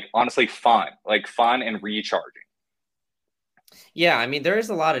are like honestly fun and recharging. Yeah, I mean, there is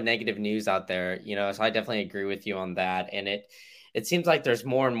a lot of negative news out there, so I definitely agree with you on that. And it seems like there's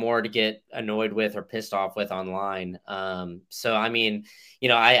more and more to get annoyed with or pissed off with online. So I mean,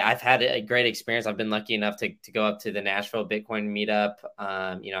 I've had a great experience. I've been lucky enough to go up to the Nashville Bitcoin meetup.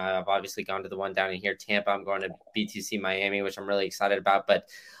 I've obviously gone to the one down in here, Tampa. I'm going to BTC Miami, which I'm really excited about. But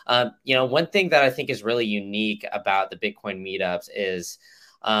one thing that I think is really unique about the Bitcoin meetups is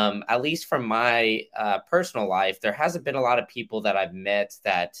at least from my personal life, there hasn't been a lot of people that I've met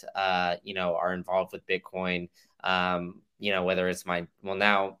that, are involved with Bitcoin. Whether it's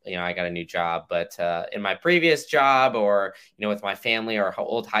now, I got a new job, but in my previous job or, with my family or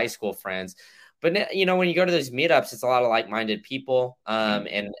old high school friends. But, when you go to those meetups, it's a lot of like-minded people.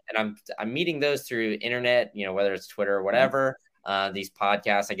 And I'm meeting those through internet, whether it's Twitter or whatever. These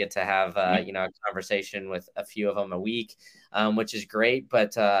podcasts, I get to have, a conversation with a few of them a week, which is great.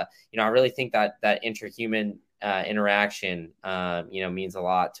 But, I really think that interhuman interaction, means a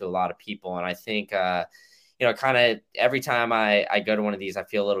lot to a lot of people. And I think, kind of every time I go to one of these, I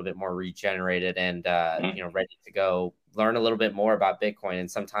feel a little bit more regenerated and, ready to go learn a little bit more about Bitcoin. And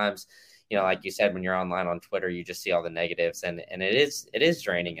sometimes, like you said, when you're online on Twitter, you just see all the negatives and it is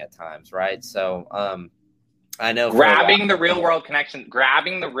draining at times. Right. So, I know for a while. Grabbing the real world connections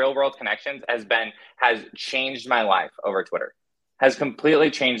has changed my life over Twitter. Has completely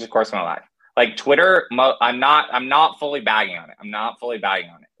changed the course of my life. Like Twitter, I'm not fully bagging on it.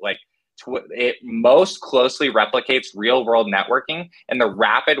 Like it most closely replicates real world networking, and the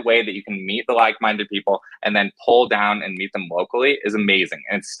rapid way that you can meet the like-minded people and then pull down and meet them locally is amazing.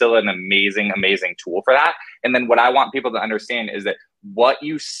 And it's still an amazing tool for that. And then what I want people to understand is that what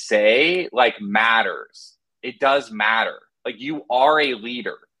you say like matters. It does matter. Like you are a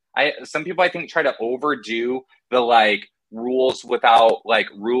leader. Some people I think try to overdo the like rules without like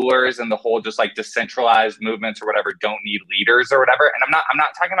rulers and the whole just like decentralized movements or whatever don't need leaders or whatever. And I'm not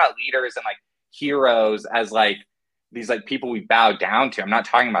talking about leaders and like heroes as like these like people we bow down to. I'm not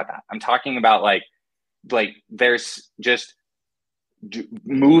talking about that. I'm talking about like there's just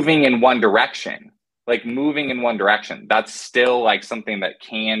moving in one direction. Like moving in one direction. That's still like something that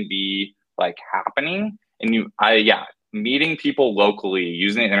can be like happening. And meeting people locally,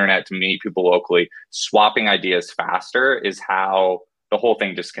 using the internet to meet people locally, swapping ideas faster is how the whole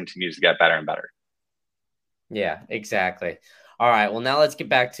thing just continues to get better and better. Yeah, exactly. All right. Well, now let's get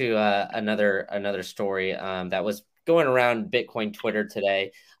back to another story that was going around Bitcoin Twitter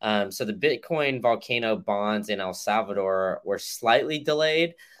today. So the Bitcoin volcano bonds in El Salvador were slightly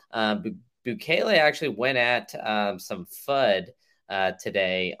delayed. Bukele actually went at some FUD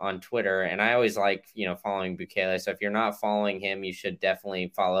today on Twitter. And I always like, following Bukele. So if you're not following him, you should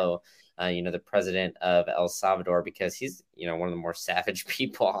definitely follow, the president of El Salvador, because he's, one of the more savage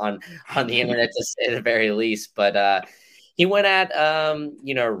people on the internet, to say the very least. But he went at, I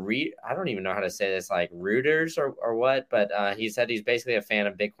don't even know how to say this, like Reuters or what, but he said he's basically a fan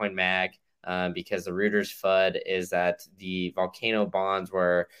of Bitcoin Mag because the Reuters FUD is that the volcano bonds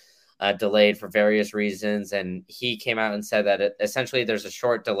were delayed for various reasons. And he came out and said that essentially there's a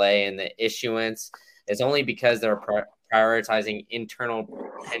short delay in the issuance. It's only because they're prioritizing internal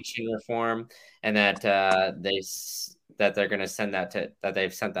pension reform, and that they're going to send that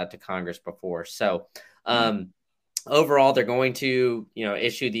they've sent that to Congress before. So overall, they're going to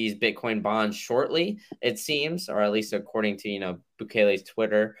issue these Bitcoin bonds shortly, it seems, or at least according to Bukele's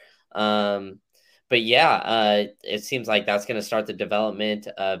Twitter. But yeah, it seems like that's going to start the development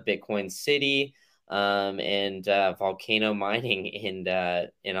of Bitcoin City and volcano mining in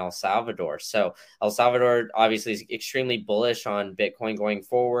El Salvador. So El Salvador obviously is extremely bullish on Bitcoin going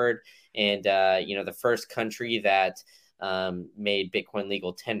forward, and the first country that made Bitcoin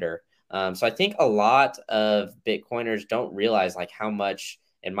legal tender. So I think a lot of Bitcoiners don't realize like how much,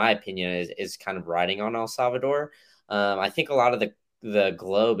 in my opinion, is kind of riding on El Salvador. I think a lot of the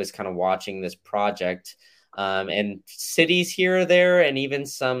globe is kind of watching this project, and cities here or there, and even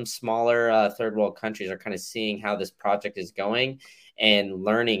some smaller third world countries are kind of seeing how this project is going and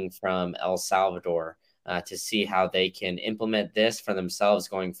learning from El Salvador to see how they can implement this for themselves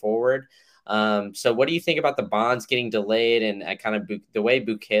going forward. So what do you think about the bonds getting delayed and kind of the way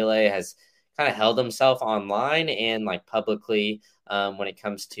Bukele has kind of held himself online and like publicly when it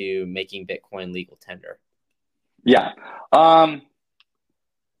comes to making Bitcoin legal tender? Yeah.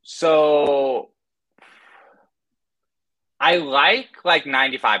 So I like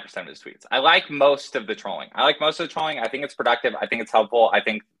 95% of his tweets. I like most of the trolling. I think it's productive. I think it's helpful. I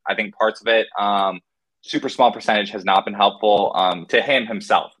think I think parts of it, super small percentage, has not been helpful to him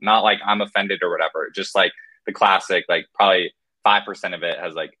himself. Not like I'm offended or whatever. Just like the classic, like probably 5% of it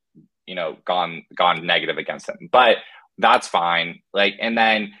has like, gone negative against him. But that's fine. Like, and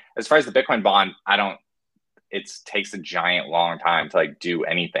then as far as the Bitcoin bond, it takes a giant long time to like do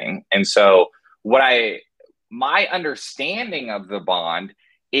anything. And so my understanding of the bond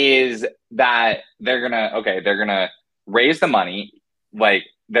is that they're gonna raise the money, like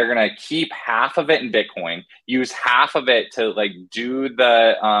they're gonna keep half of it in Bitcoin, use half of it to like do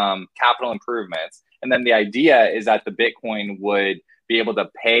the capital improvements, and then the idea is that the Bitcoin would be able to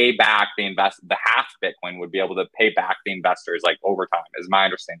pay back the half Bitcoin would be able to pay back the investors like over time, is my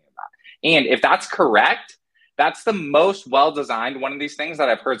understanding of that. And if that's correct, that's the most well-designed one of these things that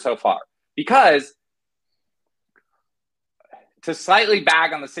I've heard so far. Because to slightly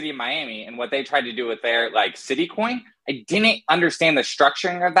bag on the city of Miami and what they tried to do with their like city coin, I didn't understand the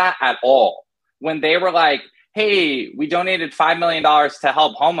structuring of that at all. When they were like, hey, we donated $5 million to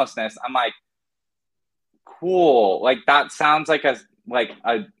help homelessness, I'm like, cool. Like that sounds like a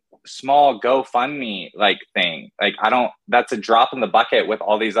small GoFundMe like thing. Like that's a drop in the bucket with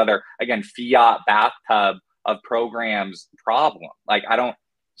all these other, again, fiat bathtub of programs problem. Like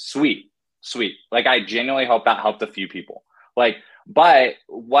sweet. Like I genuinely hope that helped a few people. Like, but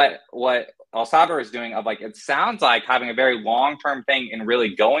what El Salvador is doing of like, it sounds like having a very long-term thing and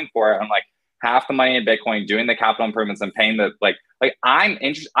really going for it. I'm like half the money in Bitcoin, doing the capital improvements and paying the, like I'm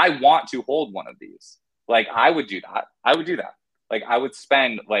interested. I want to hold one of these. Like I would do that. Like I would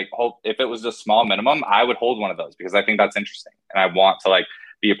spend if it was a small minimum, I would hold one of those because I think that's interesting. And I want to like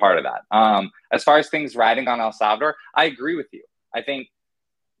be a part of that. As far as things riding on El Salvador, I agree with you. I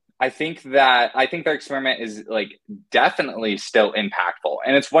think their experiment is like definitely still impactful.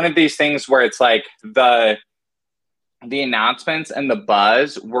 And it's one of these things where it's like the announcements and the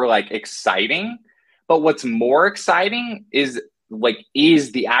buzz were like exciting, but what's more exciting is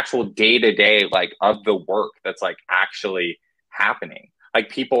the actual day-to-day like of the work that's like actually happening. Like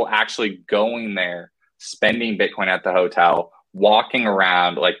people actually going there, spending Bitcoin at the hotel, walking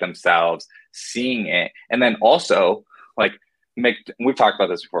around like themselves, seeing it. And then also like we've talked about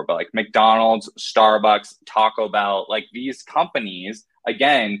this before, but like McDonald's, Starbucks, Taco Bell, like these companies,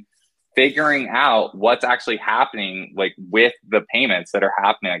 again, figuring out what's actually happening like with the payments that are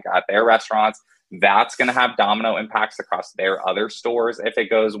happening like, at their restaurants. That's going to have domino impacts across their other stores if it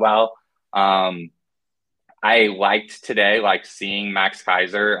goes well. I liked today, like seeing Max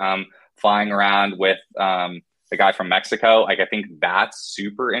Kaiser flying around with the guy from Mexico. Like, I think that's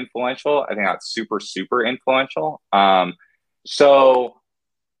super influential. I think that's super, super influential. So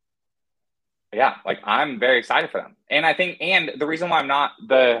yeah, like I'm very excited for them. And I think, and the reason why I'm not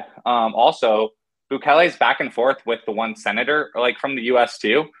also Bukele's back and forth with the one senator, like from the US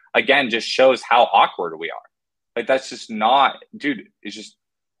too, again, just shows how awkward we are. Like, that's just not, dude, it's just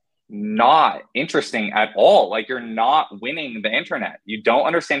not interesting at all. Like, you're not winning the internet. You don't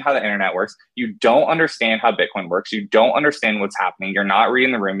understand how the internet works. You don't understand how Bitcoin works. You don't understand what's happening. You're not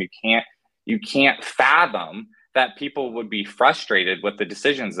reading the room. You can't fathom that people would be frustrated with the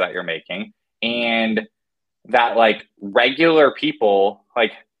decisions that you're making, and that like regular people,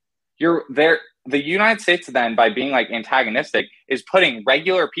 like you're there. The United States then, by being like antagonistic, is putting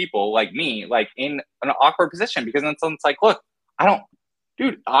regular people like me like in an awkward position, because then someone's like, look,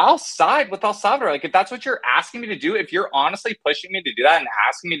 I'll side with El Salvador. Like, if that's what you're asking me to do, if you're honestly pushing me to do that and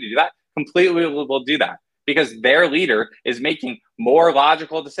asking me to do that, completely will do that, because their leader is making more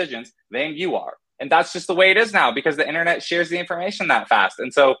logical decisions than you are. And that's just the way it is now, because the internet shares the information that fast.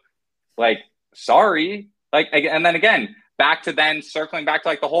 And so, like, sorry. Like, and then again, circling back to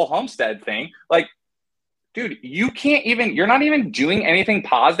like the whole homestead thing, like, dude, you're not even doing anything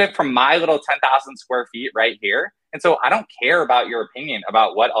positive from my little 10,000 square feet right here. And so I don't care about your opinion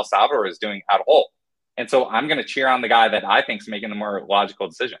about what El Salvador is doing at all. And so I'm going to cheer on the guy that I think is making the more logical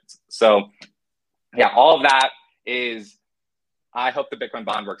decisions. So yeah, all of that is, I hope the Bitcoin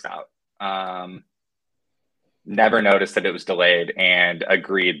bond works out. Never noticed that it was delayed, and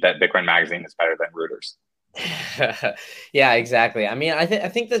agreed that Bitcoin Magazine is better than Reuters. Yeah, exactly. I mean, I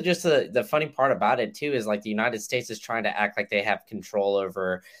think that just the funny part about it too is like the United States is trying to act like they have control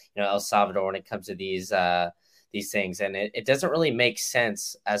over, El Salvador when it comes to these things, and it doesn't really make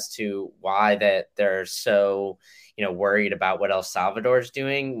sense as to why that they're so worried about what El Salvador is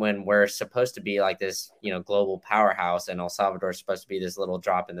doing, when we're supposed to be like this global powerhouse, and El Salvador is supposed to be this little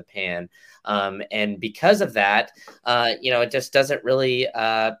drop in the pan, and because of that, it just doesn't really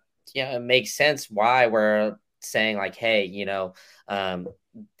it makes sense why we're saying like, hey,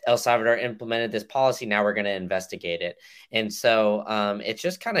 El Salvador implemented this policy. Now we're going to investigate it. And so it's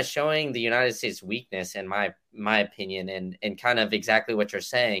just kind of showing the United States weakness, in my opinion, and kind of exactly what you're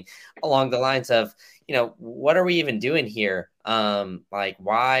saying along the lines of, what are we even doing here? Like,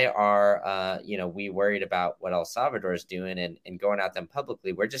 why are, we worried about what El Salvador is doing and going at them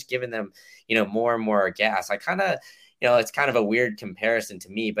publicly? We're just giving them, more and more gas. I kind of, it's kind of a weird comparison to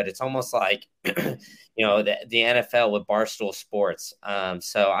me, but it's almost like, the NFL with Barstool Sports.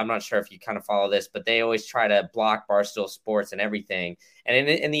 So I'm not sure if you kind of follow this, but they always try to block Barstool Sports and everything. And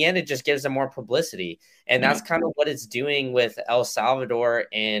in the end, it just gives them more publicity. And that's kind of what it's doing with El Salvador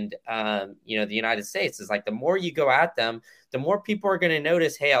and, the United States is like, the more you go at them, the more people are going to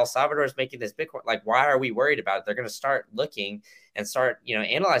notice, hey, El Salvador is making this Bitcoin. Like, why are we worried about it? They're going to start looking and start,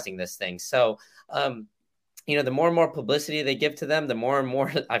 analyzing this thing. So, the more and more publicity they give to them, the more and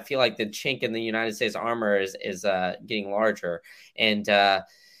more I feel like the chink in the United States armor is getting larger. And,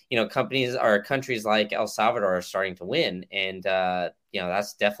 companies or countries like El Salvador are starting to win. And,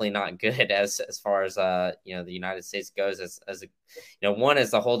 that's definitely not good as far as, the United States goes as one,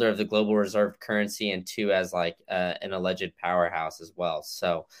 as the holder of the global reserve currency, and two, as like an alleged powerhouse as well.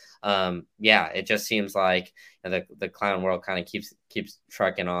 So, it just seems like the clown world kind of keeps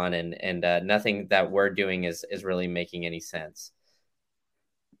trucking on, and nothing that we're doing is really making any sense.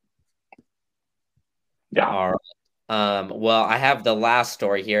 Yeah. All right. Well, I have the last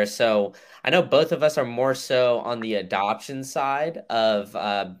story here. So I know both of us are more so on the adoption side of,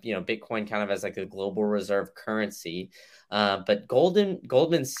 Bitcoin kind of as like a global reserve currency. But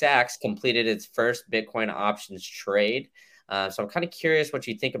Goldman Sachs completed its first Bitcoin options trade. So I'm kind of curious what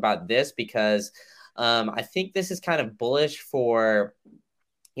you think about this, because I think this is kind of bullish for,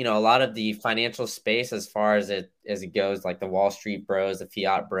 a lot of the financial space as far as it goes, like the Wall Street bros, the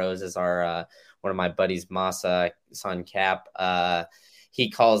fiat bros, as our one of my buddies, Masa Son Cap,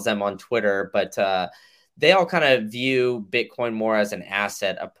 he calls them on Twitter, but they all kind of view Bitcoin more as an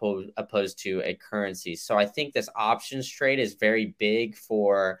asset opposed to a currency. So I think this options trade is very big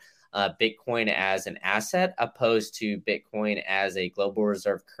for Bitcoin as an asset opposed to Bitcoin as a global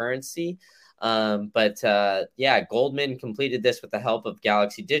reserve currency. Goldman completed this with the help of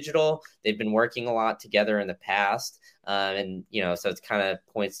Galaxy Digital. They've been working a lot together in the past. So it kind of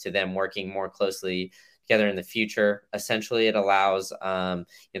points to them working more closely together in the future. Essentially, it allows,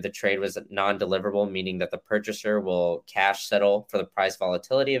 the trade was non-deliverable, meaning that the purchaser will cash settle for the price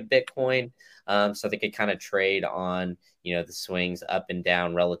volatility of Bitcoin. So they could kind of trade on, the swings up and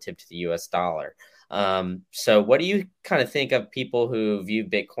down relative to the US dollar. So what do you kind of think of people who view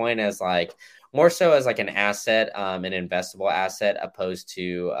Bitcoin as like more so as like an asset, an investable asset, opposed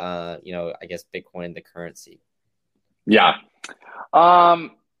to, I guess Bitcoin, the currency? Yeah.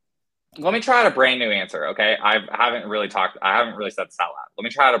 Let me try out a brand new answer. Okay. I haven't really said this out loud. Let me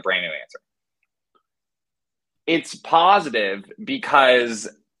try out a brand new answer. It's positive because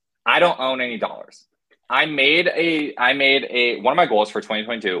I don't own any dollars. I made one of my goals for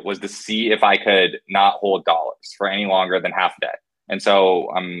 2022 was to see if I could not hold dollars for any longer than half a day. And so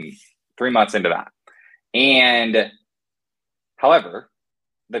I'm 3 months into that. And however,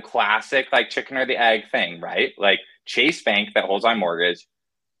 the classic like chicken or the egg thing, right? Like Chase Bank that holds my mortgage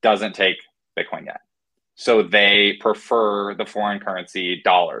doesn't take Bitcoin yet. So they prefer the foreign currency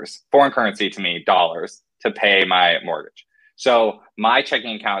to me, dollars, to pay my mortgage. So my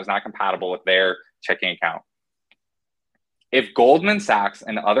checking account is not compatible with their checking account. If Goldman Sachs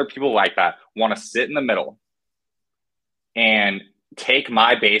and other people like that want to sit in the middle and take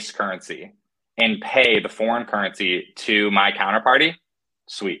my base currency and pay the foreign currency to my counterparty,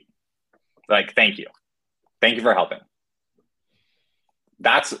 sweet. Like, thank you. Thank you for helping.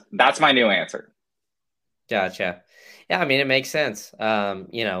 That's my new answer. Gotcha. Yeah, I mean, it makes sense.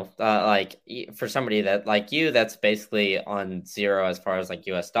 Like for somebody that like you, that's basically on zero as far as like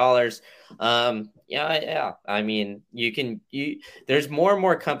US dollars. Yeah. I mean, there's more and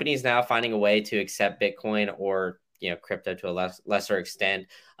more companies now finding a way to accept Bitcoin or, crypto to a lesser extent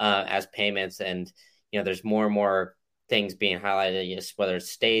as payments. And, there's more and more things being highlighted, whether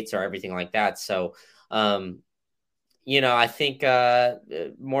it's states or everything like that. So, I think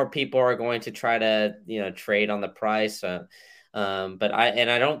more people are going to try to, trade on the price. But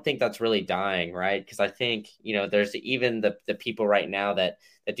I don't think that's really dying, right? Because I think, there's even the people right now that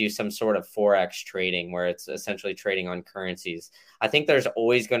do some sort of Forex trading where it's essentially trading on currencies. I think there's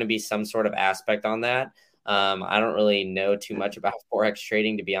always going to be some sort of aspect on that. I don't really know too much about Forex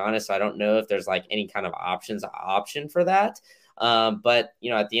trading, to be honest. I don't know if there's like any kind of option for that. But,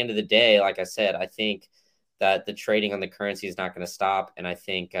 at the end of the day, like I said, I think that the trading on the currency is not going to stop. And I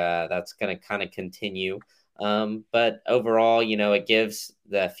think that's going to kind of continue. But overall, it gives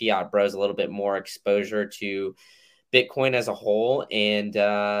the fiat bros a little bit more exposure to Bitcoin as a whole. And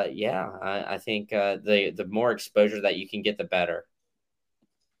I think the more exposure that you can get, the better.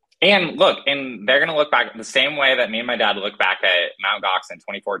 And look, and they're going to look back the same way that me and my dad look back at Mt. Gox in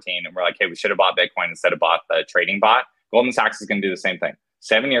 2014, and we're like, hey, we should have bought Bitcoin instead of bought the trading bot. Goldman Sachs is going to do the same thing.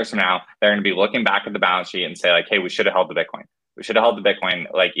 7 years from now, they're going to be looking back at the balance sheet and say, like, hey, we should have held the Bitcoin. We should have held the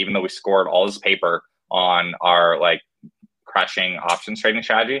Bitcoin. Like, even though we scored all this paper on our like crushing options trading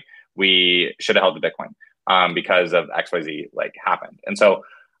strategy, we should have held the Bitcoin because of XYZ like happened. And so,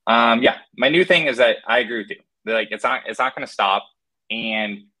 my new thing is that I agree with you. Like, it's not going to stop.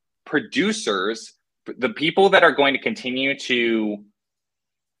 And producers, the people that are going to continue to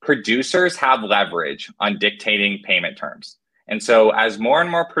producers have leverage on dictating payment terms. And so as more and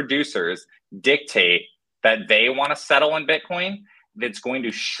more producers dictate that they want to settle in Bitcoin, that's going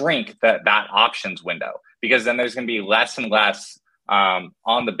to shrink that options window, because then there's going to be less and less on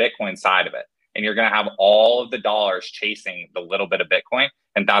the Bitcoin side of it. And you're going to have all of the dollars chasing the little bit of Bitcoin.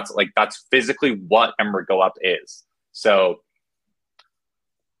 And that's physically what number go up is. So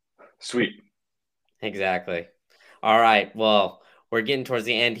sweet. Exactly. All right. Well, we're getting towards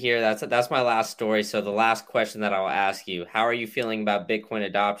the end here. That's my last story. So the last question that I'll ask you, how are you feeling about Bitcoin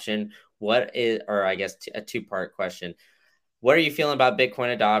adoption? A two-part question. What are you feeling about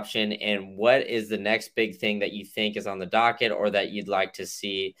Bitcoin adoption, and what is the next big thing that you think is on the docket or that you'd like to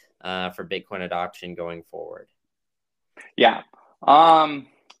see for Bitcoin adoption going forward? Yeah.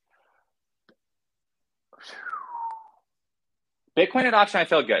 Bitcoin adoption, I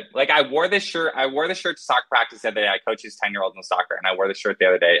feel good. Like, I wore this shirt to soccer practice the other day. I coach these 10-year-olds in soccer, and I wore this shirt the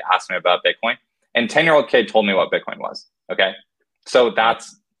other day, asked me about Bitcoin. And 10-year-old kid told me what Bitcoin was. Okay. So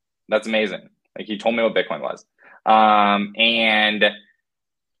that's amazing. Like, he told me what Bitcoin was. And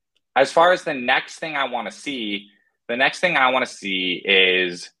as far as the next thing I want to see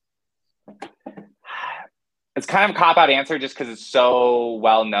is, it's kind of a cop-out answer just because it's so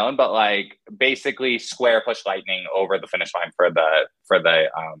well known, but like basically Square push Lightning over the finish line for the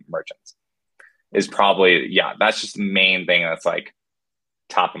merchants is probably, that's just the main thing that's like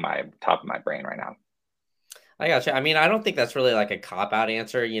top of my brain right now. I gotcha. I mean, I don't think that's really like a cop-out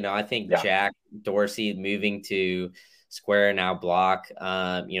answer. I think Jack Dorsey moving to Square, now Block,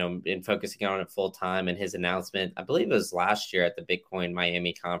 and focusing on it full time, and his announcement, I believe it was last year at the Bitcoin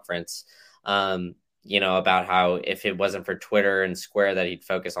Miami conference, about how if it wasn't for Twitter and Square that he'd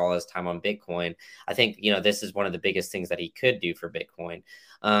focus all his time on Bitcoin. I think, this is one of the biggest things that he could do for Bitcoin.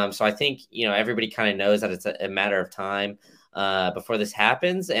 So I think, everybody kind of knows that it's a matter of time before this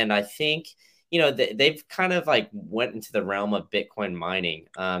happens. And I think, they've kind of like went into the realm of Bitcoin mining.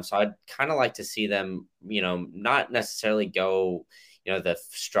 So I'd kind of like to see them, not necessarily go, the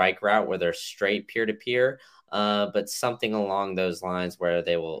strike route where they're straight peer-to-peer, but something along those lines where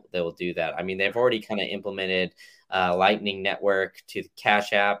they will do that. I mean, they've already kind of implemented Lightning Network to the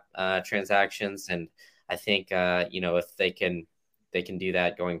Cash App transactions, and I think if they can do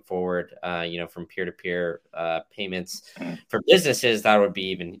that going forward, from peer-to-peer payments for businesses, that would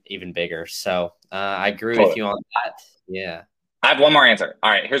be even bigger. So I agree with you on that. Yeah. I have one more answer.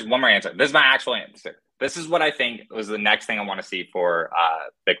 All right, here's one more answer. This is my actual answer. This is what I think was the next thing I want to see for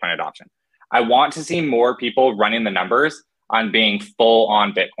Bitcoin adoption. I want to see more people running the numbers on being full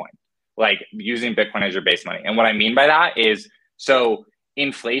on Bitcoin, like using Bitcoin as your base money. And what I mean by that is, so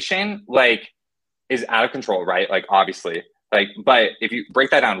inflation is out of control, right? Like, obviously, but if you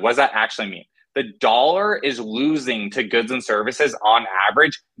break that down, what does that actually mean? The dollar is losing to goods and services on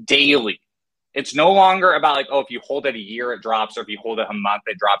average daily. It's no longer about like, if you hold it a year, it drops, or if you hold it a month,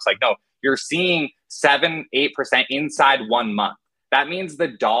 it drops. Like, no, you're seeing 7-8% inside 1 month. That means the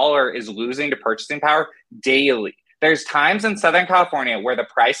dollar is losing to purchasing power daily. There's times in Southern California where the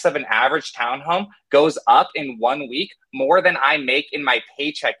price of an average townhome goes up in 1 week more than I make in my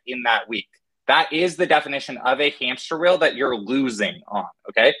paycheck in that week. That is the definition of a hamster wheel that you're losing on,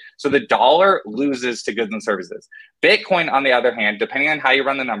 okay? So the dollar loses to goods and services. Bitcoin, on the other hand, depending on how you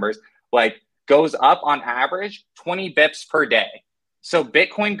run the numbers, goes up on average 20 bips per day. So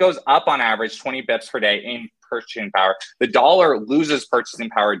Bitcoin goes up on average 20 bips per day in purchasing power. The dollar loses purchasing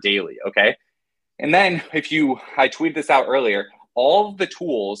power daily, okay? And then I tweeted this out earlier, all of the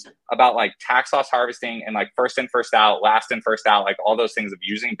tools about like tax loss harvesting and like first in, first out, last in, first out, like all those things of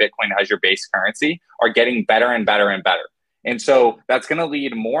using Bitcoin as your base currency are getting better and better and better. And so that's going to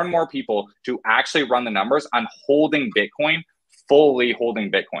lead more and more people to actually run the numbers on holding Bitcoin, fully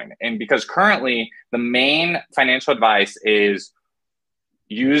holding Bitcoin. And because currently the main financial advice is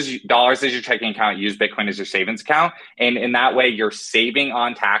use dollars as your checking account, use Bitcoin as your savings account. And in that way, you're saving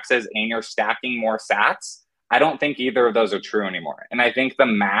on taxes and you're stacking more sats I don't think either of those are true anymore. And I think the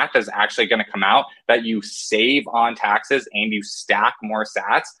math is actually going to come out that you save on taxes and you stack more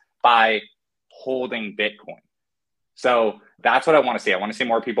sats by holding Bitcoin. So that's what I want to see. I want to see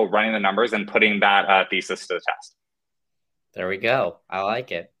more people running the numbers and putting that thesis to the test. There we go. I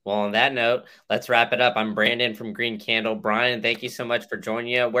like it. Well, on that note, let's wrap it up. I'm Brandon from Green Candle. Brian, thank you so much for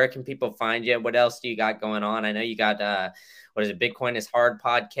joining you. Where can people find you? What else do you got going on? I know you got what is it? Bitcoin is Hard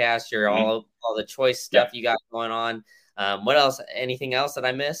podcast. You're all the choice stuff you got going on. What else? Anything else that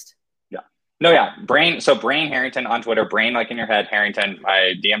I missed? Yeah. No, yeah. Brain Harrington on Twitter. Brain like in your head, Harrington.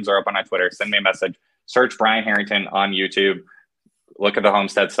 My DMs are open on Twitter. Send me a message. Search Brian Harrington on YouTube. Look at the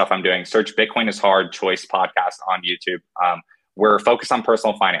Homestead stuff I'm doing. Search Bitcoin is Hard Choice podcast on YouTube. We're focused on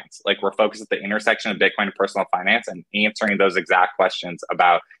personal finance. Like we're focused at the intersection of Bitcoin and personal finance and answering those exact questions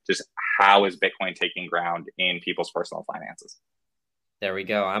about just how is Bitcoin taking ground in people's personal finances. There we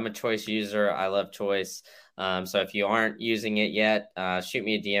go. I'm a Choice user. I love Choice. So if you aren't using it yet, shoot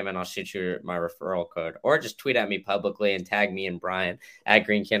me a DM and I'll shoot you my referral code, or just tweet at me publicly and tag me and Brian at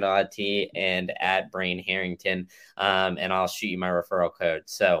GreenCandleIT and at Brain Harrington, and I'll shoot you my referral code.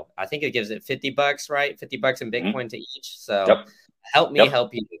 So I think it gives it $50, right? $50 in Bitcoin to each. So help me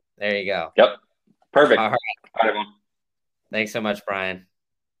help you. There you go. Yep. Perfect. All right. All right, everyone. Thanks so much, Brian.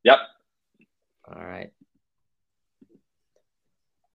 Yep. All right.